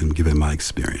position, given my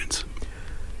experience.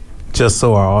 Just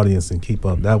so our audience can keep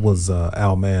up, that was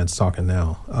Al Mans talking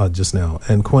just now.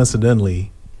 And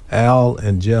coincidentally, Al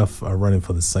and Jeff are running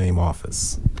for the same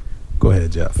office. Go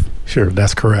ahead, Jeff. Sure,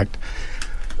 that's correct.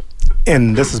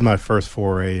 And this is my first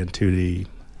foray into the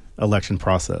election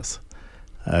process.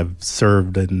 I've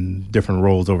served in different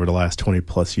roles over the last 20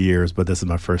 plus years, but this is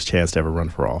my first chance to ever run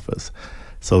for office.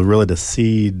 So really the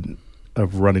seed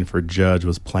of running for judge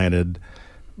was planted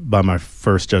by my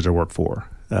first judge I worked for,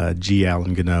 G.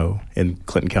 Allen Gano in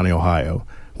Clinton County, Ohio.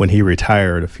 When he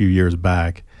retired a few years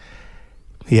back,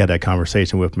 he had that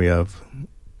conversation with me of,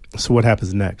 so what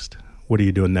happens next? What are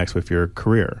you doing next with your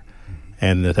career?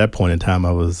 And at that point in time,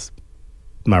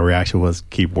 my reaction was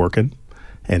keep working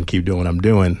and keep doing what I'm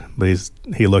doing. But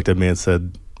he looked at me and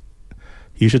said,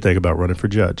 you should think about running for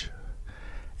judge.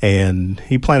 And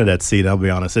he planted that seed. I'll be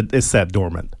honest, it sat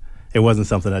dormant. It wasn't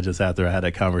something I just, after I had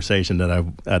that conversation,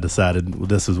 that I decided, well,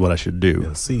 this is what I should do.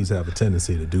 Yeah, seeds have a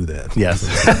tendency to do that.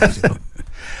 Yes.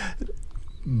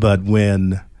 But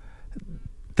when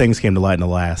things came to light in the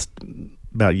last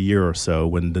about year or so,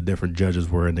 when the different judges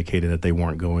were indicating that they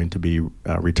weren't going to be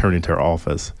returning to their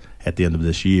office at the end of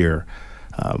this year,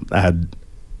 I had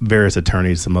various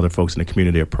attorneys, some other folks in the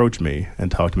community approach me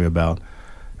and talk to me about,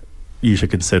 you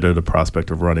should consider the prospect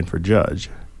of running for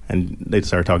judge. And they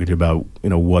start talking to you about,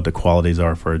 what the qualities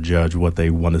are for a judge, what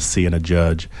they want to see in a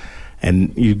judge.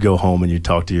 And you go home and you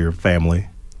talk to your family.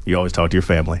 You always talk to your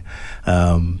family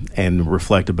and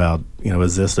reflect about,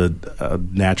 is this a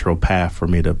natural path for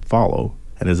me to follow?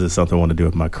 And is this something I want to do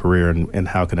with my career? And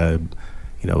how can I,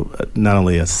 not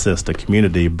only assist the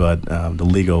community, but the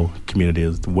legal community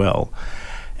as well?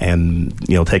 And,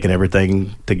 taking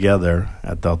everything together,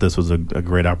 I thought this was a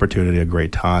great opportunity, a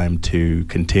great time to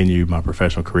continue my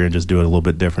professional career and just do it a little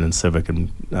bit different in civic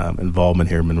involvement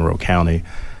here in Monroe County.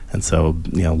 And so,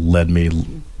 led me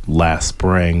last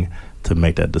spring to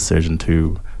make that decision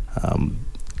to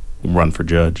run for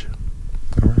judge.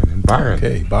 All right, and Byron.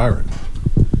 Okay, Byron.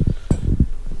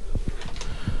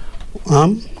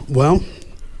 Well,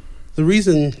 the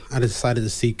reason I decided to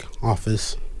seek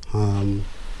office,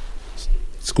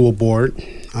 school board,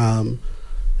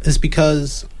 is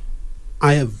because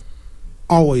I have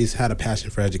always had a passion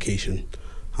for education,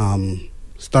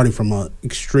 starting from an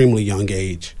extremely young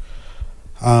age.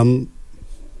 I'm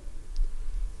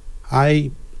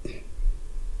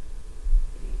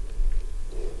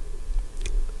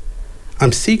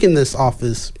seeking this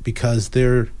office because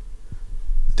there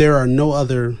are no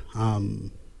other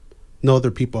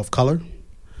people of color.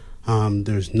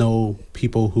 There's no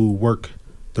people who work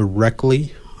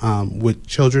directly with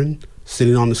children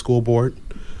sitting on the school board.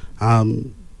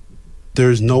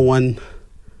 There's no one,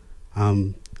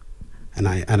 and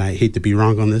I hate to be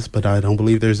wrong on this, but I don't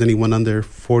believe there's anyone under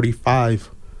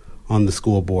 45 on the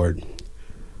school board.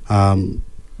 I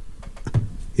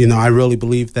really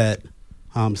believe that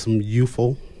some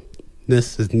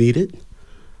youthfulness is needed.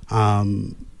 Now,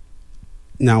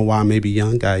 while I may be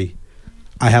young, I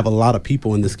have a lot of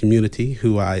people in this community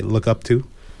who I look up to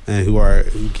and who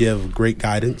give great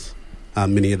guidance.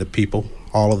 Many of the people,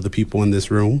 all of the people in this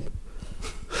room.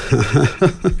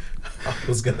 I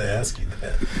was going to ask you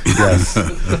that. Yes.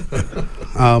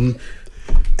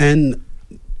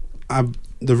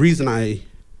 The reason I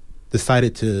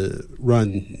decided to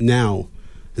run now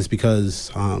is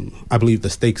because I believe the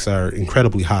stakes are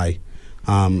incredibly high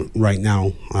right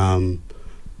now.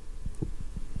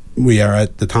 We are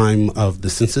at the time of the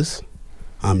census.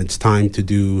 It's time to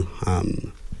do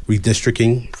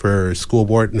redistricting for school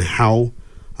board and how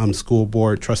school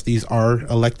board trustees are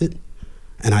elected.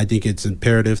 And I think it's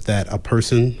imperative that a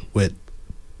person with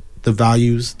the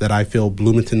values that I feel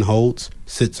Bloomington holds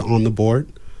sits on the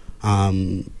board.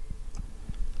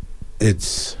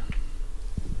 It's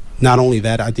not only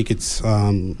that, I think it's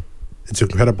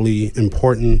incredibly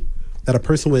important that a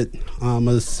person with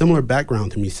a similar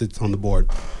background to me sits on the board.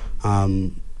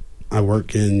 I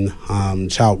work in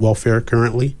child welfare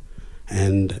currently,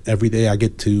 and every day I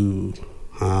get to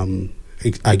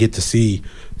see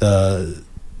the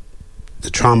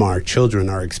trauma our children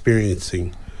are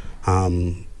experiencing.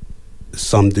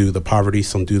 Some due to the poverty,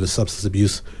 some due to substance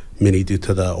abuse, many due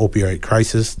to the opioid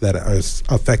crisis that is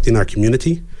affecting our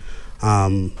community.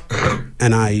 And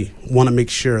I want to make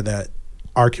sure that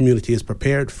our community is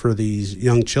prepared for these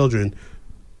young children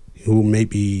who may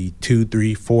be 2,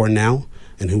 3, 4 now,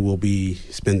 and who will be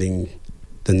spending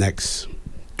the next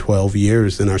 12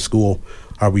 years in our school.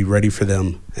 Are we ready for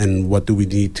them? And what do we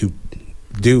need to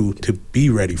do to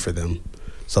be ready for them?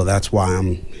 So that's why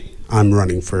I'm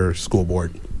running for school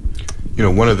board.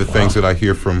 One of the things that I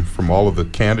hear from all of the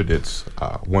candidates,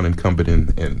 one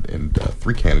incumbent and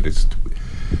 3 candidates,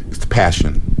 is the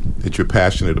passion, that you're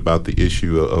passionate about the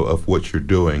issue of what you're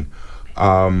doing.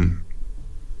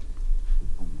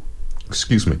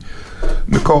 Excuse me.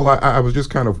 Nicole, I was just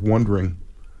kind of wondering,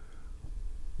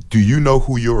 do you know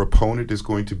who your opponent is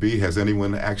going to be? Has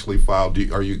anyone actually filed?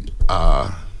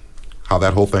 How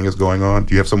that whole thing is going on?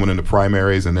 Do you have someone in the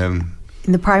primaries and then?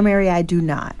 In the primary, I do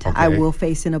not. Okay. I will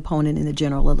face an opponent in the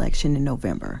general election in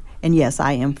November. And yes,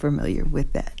 I am familiar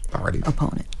with that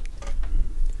opponent.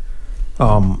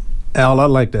 Al, I'd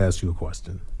like to ask you a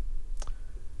question.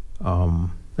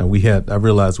 And I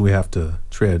realize we have to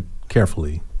tread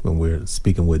carefully when we're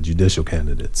speaking with judicial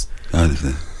candidates. I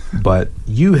understand. But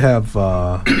you have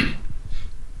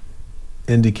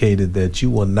indicated that you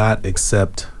will not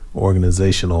accept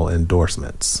organizational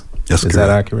endorsements. That's correct. Is that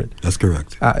accurate? That's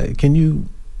correct. Can you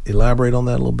elaborate on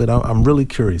that a little bit? I'm really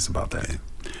curious about that. Okay.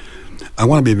 I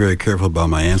want to be very careful about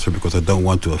my answer because I don't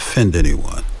want to offend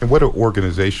anyone. And what are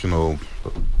organizational,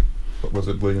 what was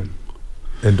it, William?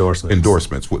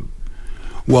 Endorsements.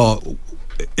 Well,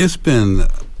 it's been,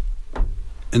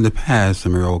 in the past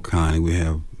in Monroe County, we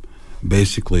have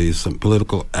basically some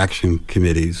political action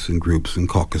committees and groups and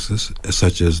caucuses,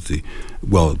 such as the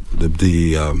Black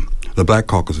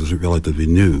Caucus is relatively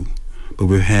new, but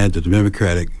we've had the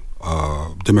Democrats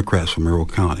from Monroe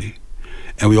County,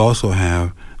 and we also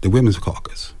have the Women's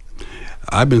Caucus.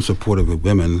 I've been supportive of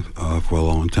women for a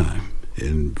long time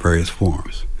in various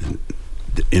forms,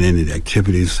 in any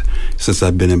activities since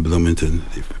I've been in Bloomington,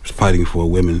 fighting for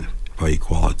women for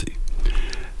equality.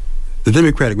 The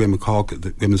Democratic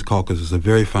Women's Caucus is a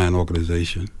very fine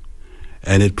organization,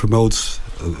 and it promotes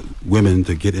women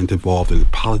to get involved in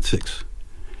politics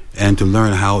and to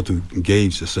learn how to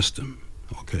engage the system.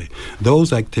 Okay,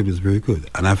 those activities are very good,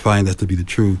 and I find that to be the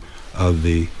true of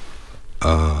the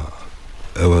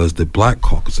Black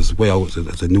Caucus as well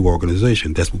as a new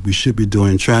organization. That's what we should be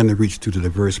doing, trying to reach to the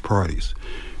diverse parties,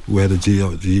 where the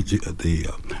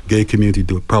gay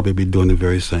community would probably be doing the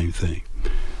very same thing.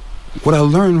 What I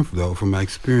learned, though, from my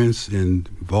experience in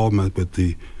involvement with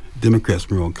the Democrats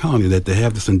from Monroe County, that they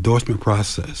have this endorsement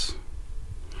process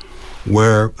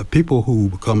where people who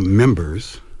become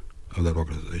members of that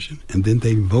organization, and then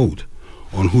they vote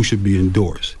on who should be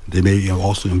endorsed. They may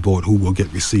also vote who will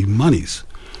receive monies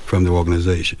from the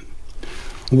organization.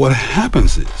 What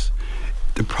happens is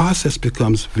the process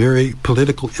becomes very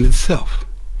political in itself.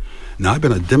 Now, I've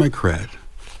been a Democrat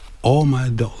all my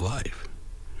adult life.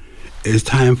 It's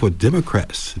time for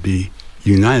Democrats to be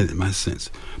united in my sense,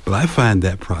 but I find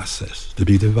that process to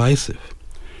be divisive.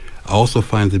 I also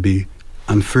find it to be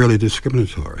unfairly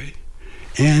discriminatory,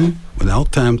 and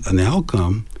without an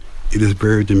outcome, it is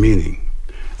very demeaning.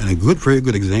 And a very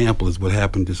good example is what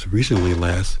happened just recently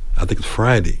I think it's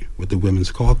Friday, with the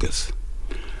Women's Caucus.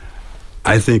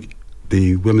 I think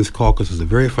the Women's Caucus is a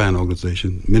very fine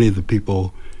organization. Many of the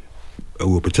people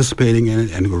who are participating in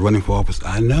it and who are running for office,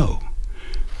 I know.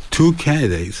 2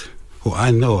 candidates who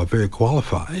I know are very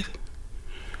qualified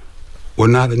were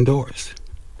not endorsed.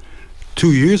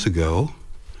 2 years ago,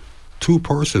 2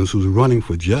 persons who were running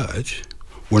for judge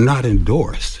were not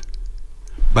endorsed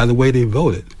by the way they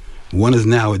voted. One is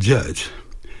now a judge.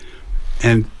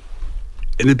 And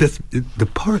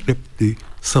the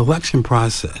selection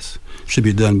process should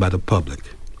be done by the public.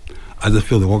 I just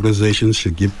feel the organizations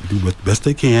should do what best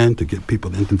they can to get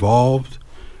people involved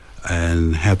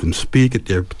and have them speak at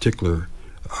their particular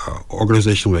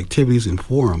organizational activities and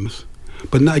forums,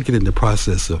 but not get in the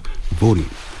process of voting.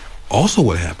 Also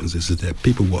what happens is that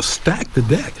people will stack the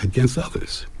deck against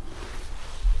others.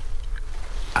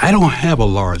 I don't have a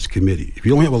large committee. If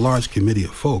you don't have a large committee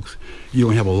of folks, you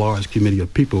don't have a large committee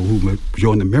of people who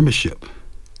join the membership.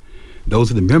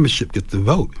 Those in the membership get the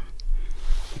vote.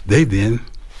 They then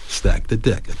stack the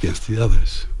deck against the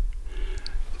others.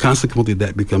 Consequently,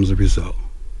 that becomes a result.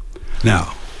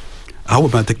 Now, I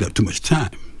hope not take up too much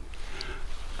time.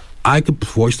 I could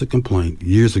voice a complaint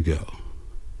years ago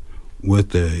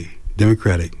with the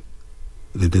Democratic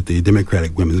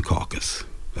Women's Caucus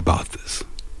about this.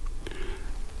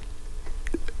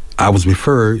 I was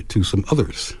referred to some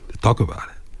others to talk about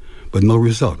it, but no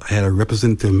result. I had a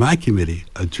representative in my committee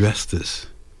address this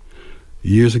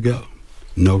years ago.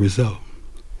 No result.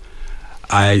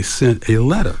 I sent a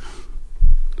letter.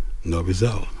 No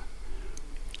result.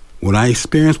 When I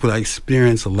experienced what I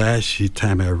experienced the last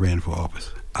time I ran for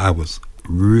office, I was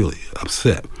really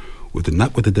upset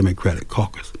not with the Democratic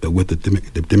Caucus, but with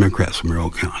the Democrats from Monroe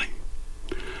County.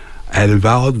 I had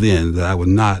vowed then that I would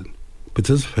not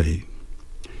participate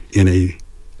in a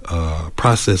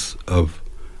process of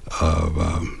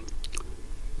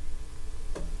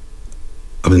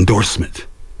endorsement.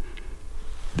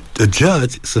 The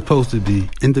judge is supposed to be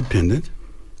independent,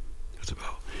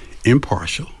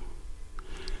 impartial,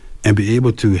 and be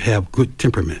able to have good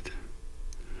temperament.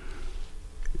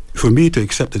 For me to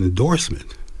accept an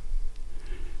endorsement,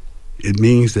 it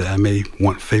means that I may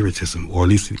want favoritism, or at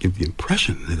least to give the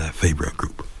impression that I favor a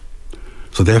group.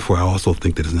 So therefore, I also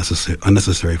think that it's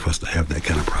unnecessary for us to have that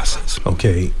kind of process.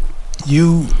 Okay,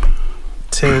 you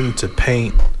tend to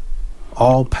paint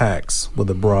all PACs with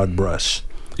a broad brush.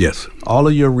 Yes. All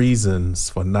of your reasons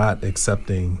for not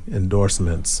accepting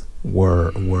endorsements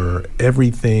were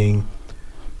everything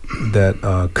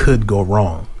that could go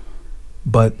wrong,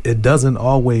 but it doesn't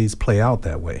always play out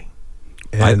that way.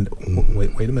 And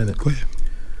wait a minute. Go ahead.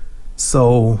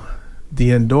 So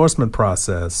the endorsement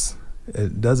process,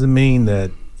 it doesn't mean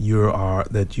that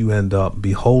you end up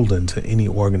beholden to any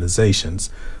organizations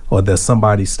or that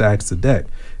somebody stacks the deck.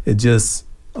 It just,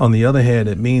 on the other hand,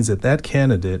 it means that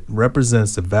candidate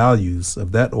represents the values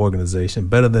of that organization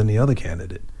better than the other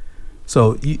candidate.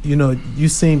 So you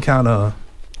seem kind of,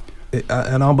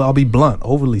 and I'll be blunt,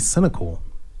 overly cynical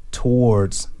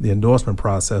towards the endorsement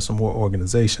process for more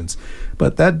organizations.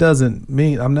 But that doesn't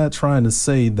mean, I'm not trying to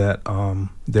say that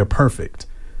they're perfect,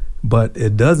 but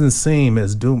it doesn't seem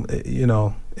as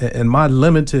in my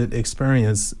limited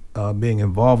experience being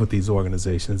involved with these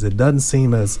organizations, it doesn't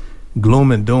seem as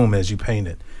gloom and doom as you paint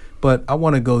it. But I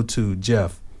want to go to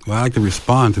Jeff. Well, I can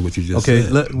respond to what you just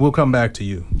said. Okay, we'll come back to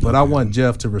you. But I want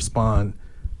Jeff to respond,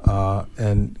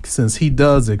 and since he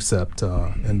does accept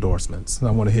endorsements,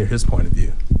 I want to hear his point of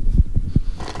view.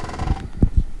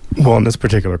 Well, in this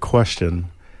particular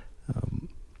question,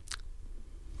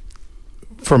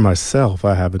 for myself,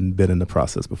 I haven't been in the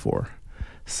process before.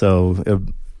 So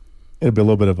it'll be a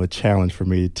little bit of a challenge for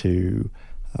me to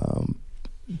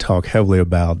talk heavily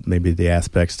about maybe the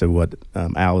aspects to what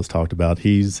Al has talked about.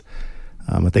 He's,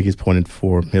 I think he's pointed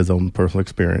for his own personal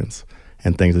experience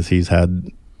and things that he's had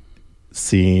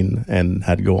seen and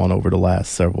had go on over the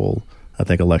last several, I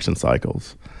think, election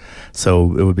cycles.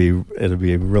 So it'd be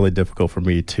really difficult for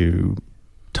me to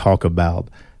talk about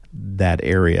that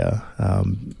area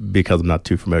because I'm not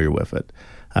too familiar with it.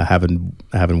 I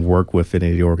haven't worked with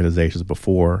any of the organizations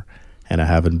before, and I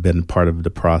haven't been part of the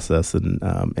process in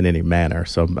any manner.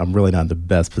 So I'm really not in the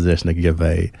best position to give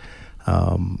I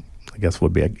guess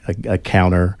would be a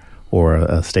counter or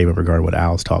a statement regarding what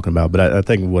Al's talking about. But I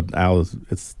think what Al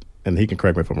is, and he can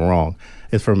correct me if I'm wrong,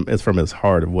 it's from his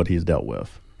heart of what he's dealt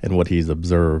with and what he's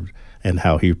observed and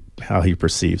how he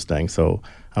perceives things. So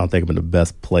I don't think I'm in the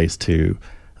best place to,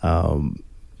 I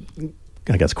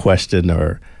guess, question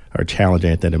or challenge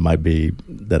anything that might be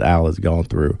that Al has gone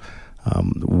through.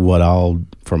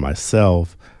 For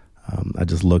myself, I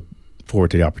just look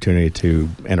forward to the opportunity to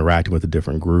interact with the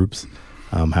different groups,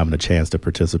 having a chance to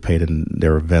participate in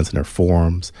their events and their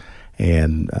forums,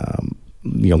 and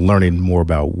learning more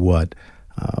about what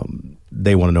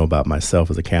they want to know about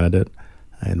myself as a candidate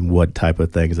and what type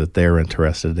of things that they're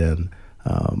interested in.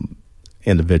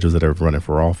 Individuals that are running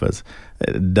for office.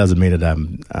 It doesn't mean that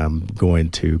I'm going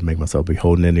to make myself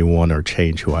beholden to anyone or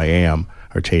change who I am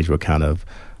or change what kind of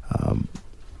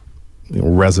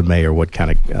resume or what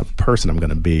kind of person I'm going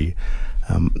to be.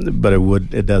 But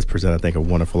it does present, I think, a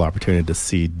wonderful opportunity to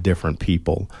see different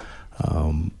people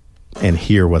and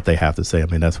hear what they have to say. I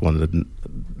mean, that's one of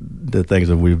the things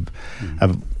that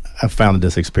I've found that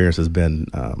this experience has been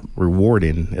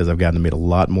rewarding, as I've gotten to meet a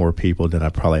lot more people than I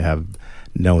probably have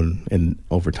known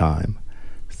over time.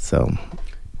 So,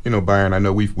 Byron, I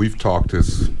know we've talked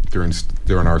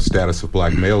during our Status of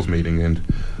Black Males meeting, and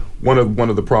one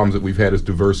of the problems that we've had is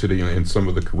diversity in some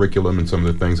of the curriculum and some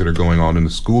of the things that are going on in the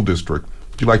school district.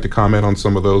 Would you like to comment on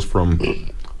some of those from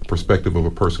the perspective of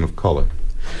a person of color?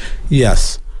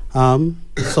 Yes.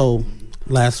 So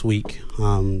last week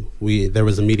there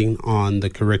was a meeting on the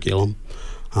curriculum,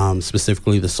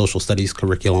 specifically the social studies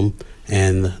curriculum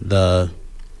and the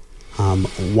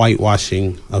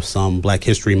whitewashing of some Black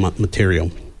History Month material.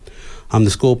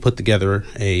 The school put together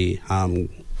a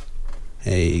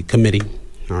committee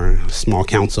or a small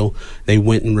council. They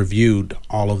went and reviewed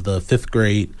all of the 5th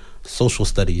grade social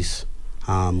studies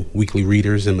weekly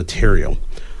readers and material.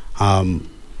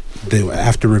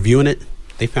 After reviewing it,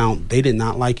 they found they did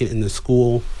not like it, and the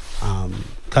school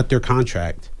cut their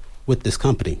contract with this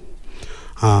company.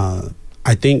 I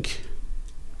think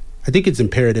it's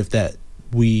imperative that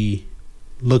we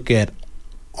look at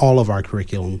all of our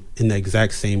curriculum in the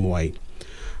exact same way.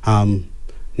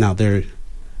 Now,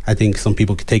 I think some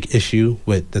people could take issue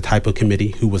with the type of committee,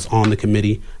 who was on the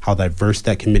committee, how diverse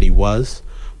that committee was,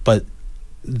 but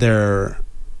their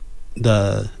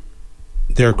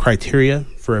criteria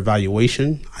for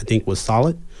evaluation, I think, was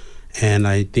solid. And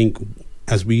I think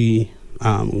as we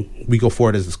go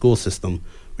forward as a school system,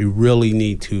 we really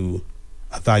need to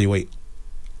evaluate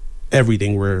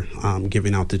everything we're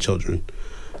giving out to children.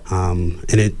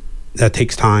 And that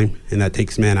takes time and that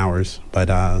takes man hours, but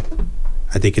I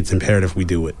think it's imperative we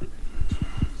do it.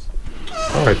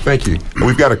 All right, thank you.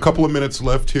 We've got a couple of minutes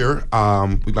left here.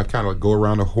 We'd like to kind of go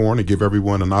around the horn and give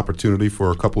everyone an opportunity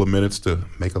for a couple of minutes to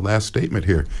make a last statement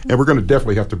here. And we're going to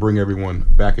definitely have to bring everyone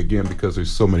back again because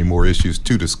there's so many more issues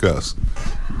to discuss.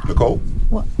 Nicole?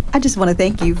 Well, I just want to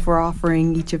thank you for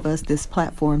offering each of us this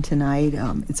platform tonight.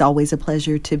 It's always a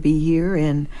pleasure to be here,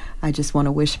 and I just want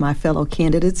to wish my fellow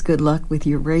candidates good luck with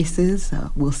your races.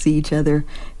 We'll see each other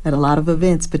at a lot of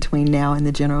events between now and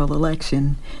the general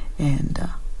election, and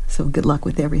so good luck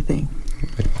with everything.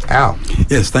 Al?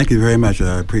 Yes, thank you very much.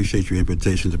 I appreciate your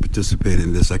invitation to participate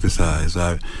in this exercise.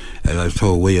 As I've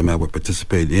told William, I would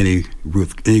participate in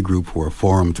any group or a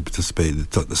forum to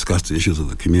participate to discuss the issues of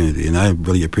the community, and I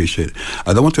really appreciate it.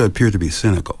 I don't want to appear to be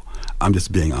cynical. I'm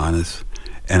just being honest,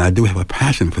 and I do have a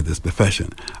passion for this profession.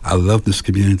 I love this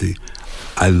community.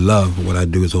 I love what I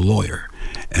do as a lawyer,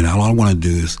 and all I want to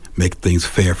do is make things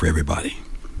fair for everybody.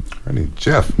 I need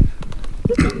Jeff.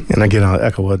 And again, I'll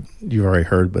echo what you already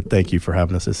heard, but thank you for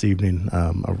having us this evening.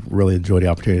 I really enjoyed the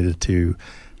opportunity to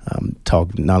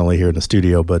talk not only here in the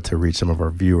studio, but to reach some of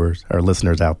our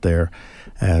listeners out there.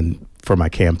 And for my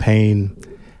campaign,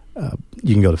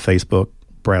 you can go to Facebook,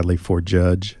 Bradley for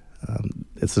Judge.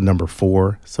 It's the number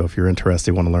 4. So if you're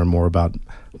interested, want to learn more about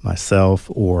myself,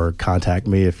 or contact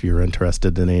me if you're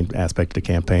interested in any aspect of the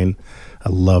campaign.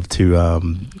 I'd love to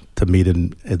meet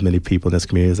as many people in this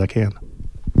community as I can.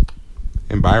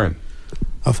 And Byron?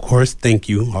 Of course, thank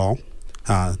you all.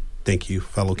 Thank you,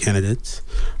 fellow candidates.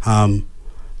 I'd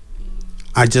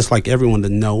just like everyone to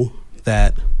know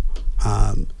that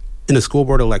in a school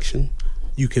board election,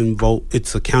 you can vote.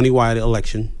 It's a countywide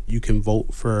election. You can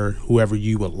vote for whoever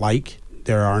you would like.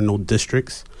 There are no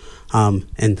districts.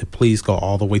 And to please go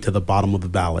all the way to the bottom of the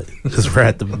ballot because we're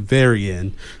at the very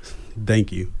end.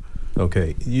 Thank you.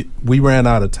 Okay. We ran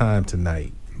out of time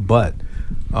tonight, but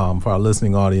for our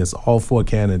listening audience, all 4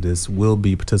 candidates will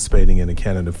be participating in a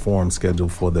candidate forum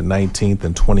scheduled for the 19th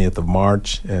and 20th of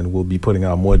March, and we'll be putting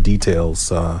out more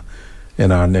details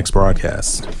in our next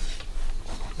broadcast.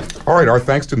 All right, our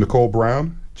thanks to Nicole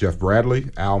Brown, Jeff Bradley,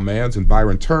 Al Manns, and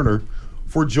Byron Turner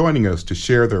for joining us to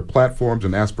share their platforms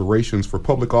and aspirations for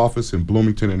public office in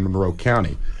Bloomington and Monroe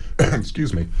County.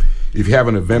 Excuse me. If you have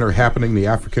an event or happening the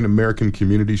African American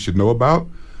community should know about,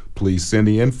 please send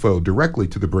the info directly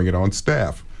to the Bring It On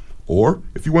staff. Or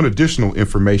if you want additional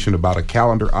information about a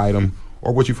calendar item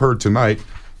or what you've heard tonight,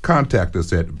 contact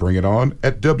us at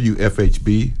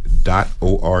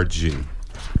bringiton@wfhb.org.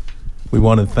 We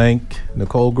want to thank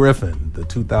Nicole Griffin, the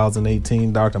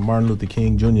 2018 Dr. Martin Luther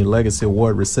King Jr. Legacy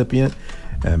Award recipient,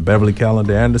 and Beverly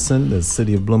Callender Anderson, the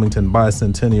City of Bloomington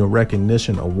Bicentennial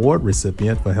Recognition Award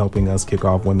recipient, for helping us kick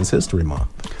off Women's History Month.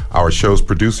 Our show's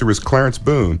producer is Clarence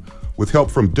Boone, with help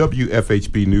from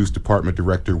WFHB News Department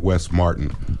Director Wes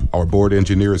Martin. Our board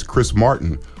engineer is Chris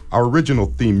Martin. Our original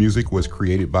theme music was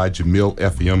created by Jamil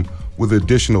Effiam, with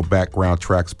additional background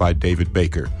tracks by David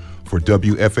Baker. For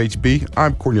WFHB,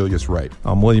 I'm Cornelius Wright.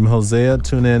 I'm William Hosea.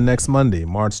 Tune in next Monday,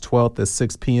 March 12th at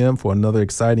 6 p.m. for another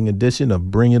exciting edition of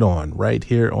Bring It On, right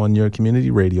here on your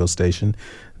community radio station,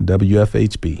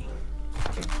 WFHB.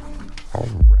 All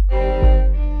right.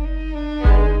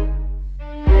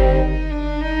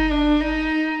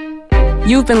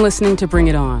 You've been listening to Bring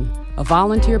It On, a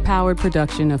volunteer-powered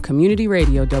production of Community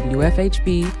Radio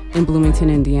WFHB in Bloomington,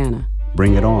 Indiana.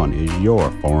 Bring It On is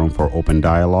your forum for open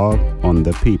dialogue on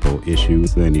the people,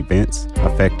 issues, and events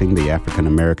affecting the African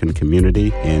American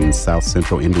community in South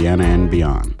Central Indiana and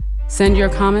beyond. Send your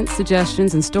comments,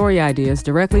 suggestions, and story ideas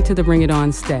directly to the Bring It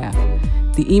On staff.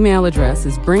 The email address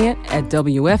is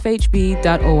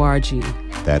bringit@wfhb.org.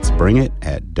 That's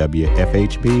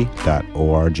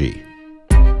bringit@wfhb.org.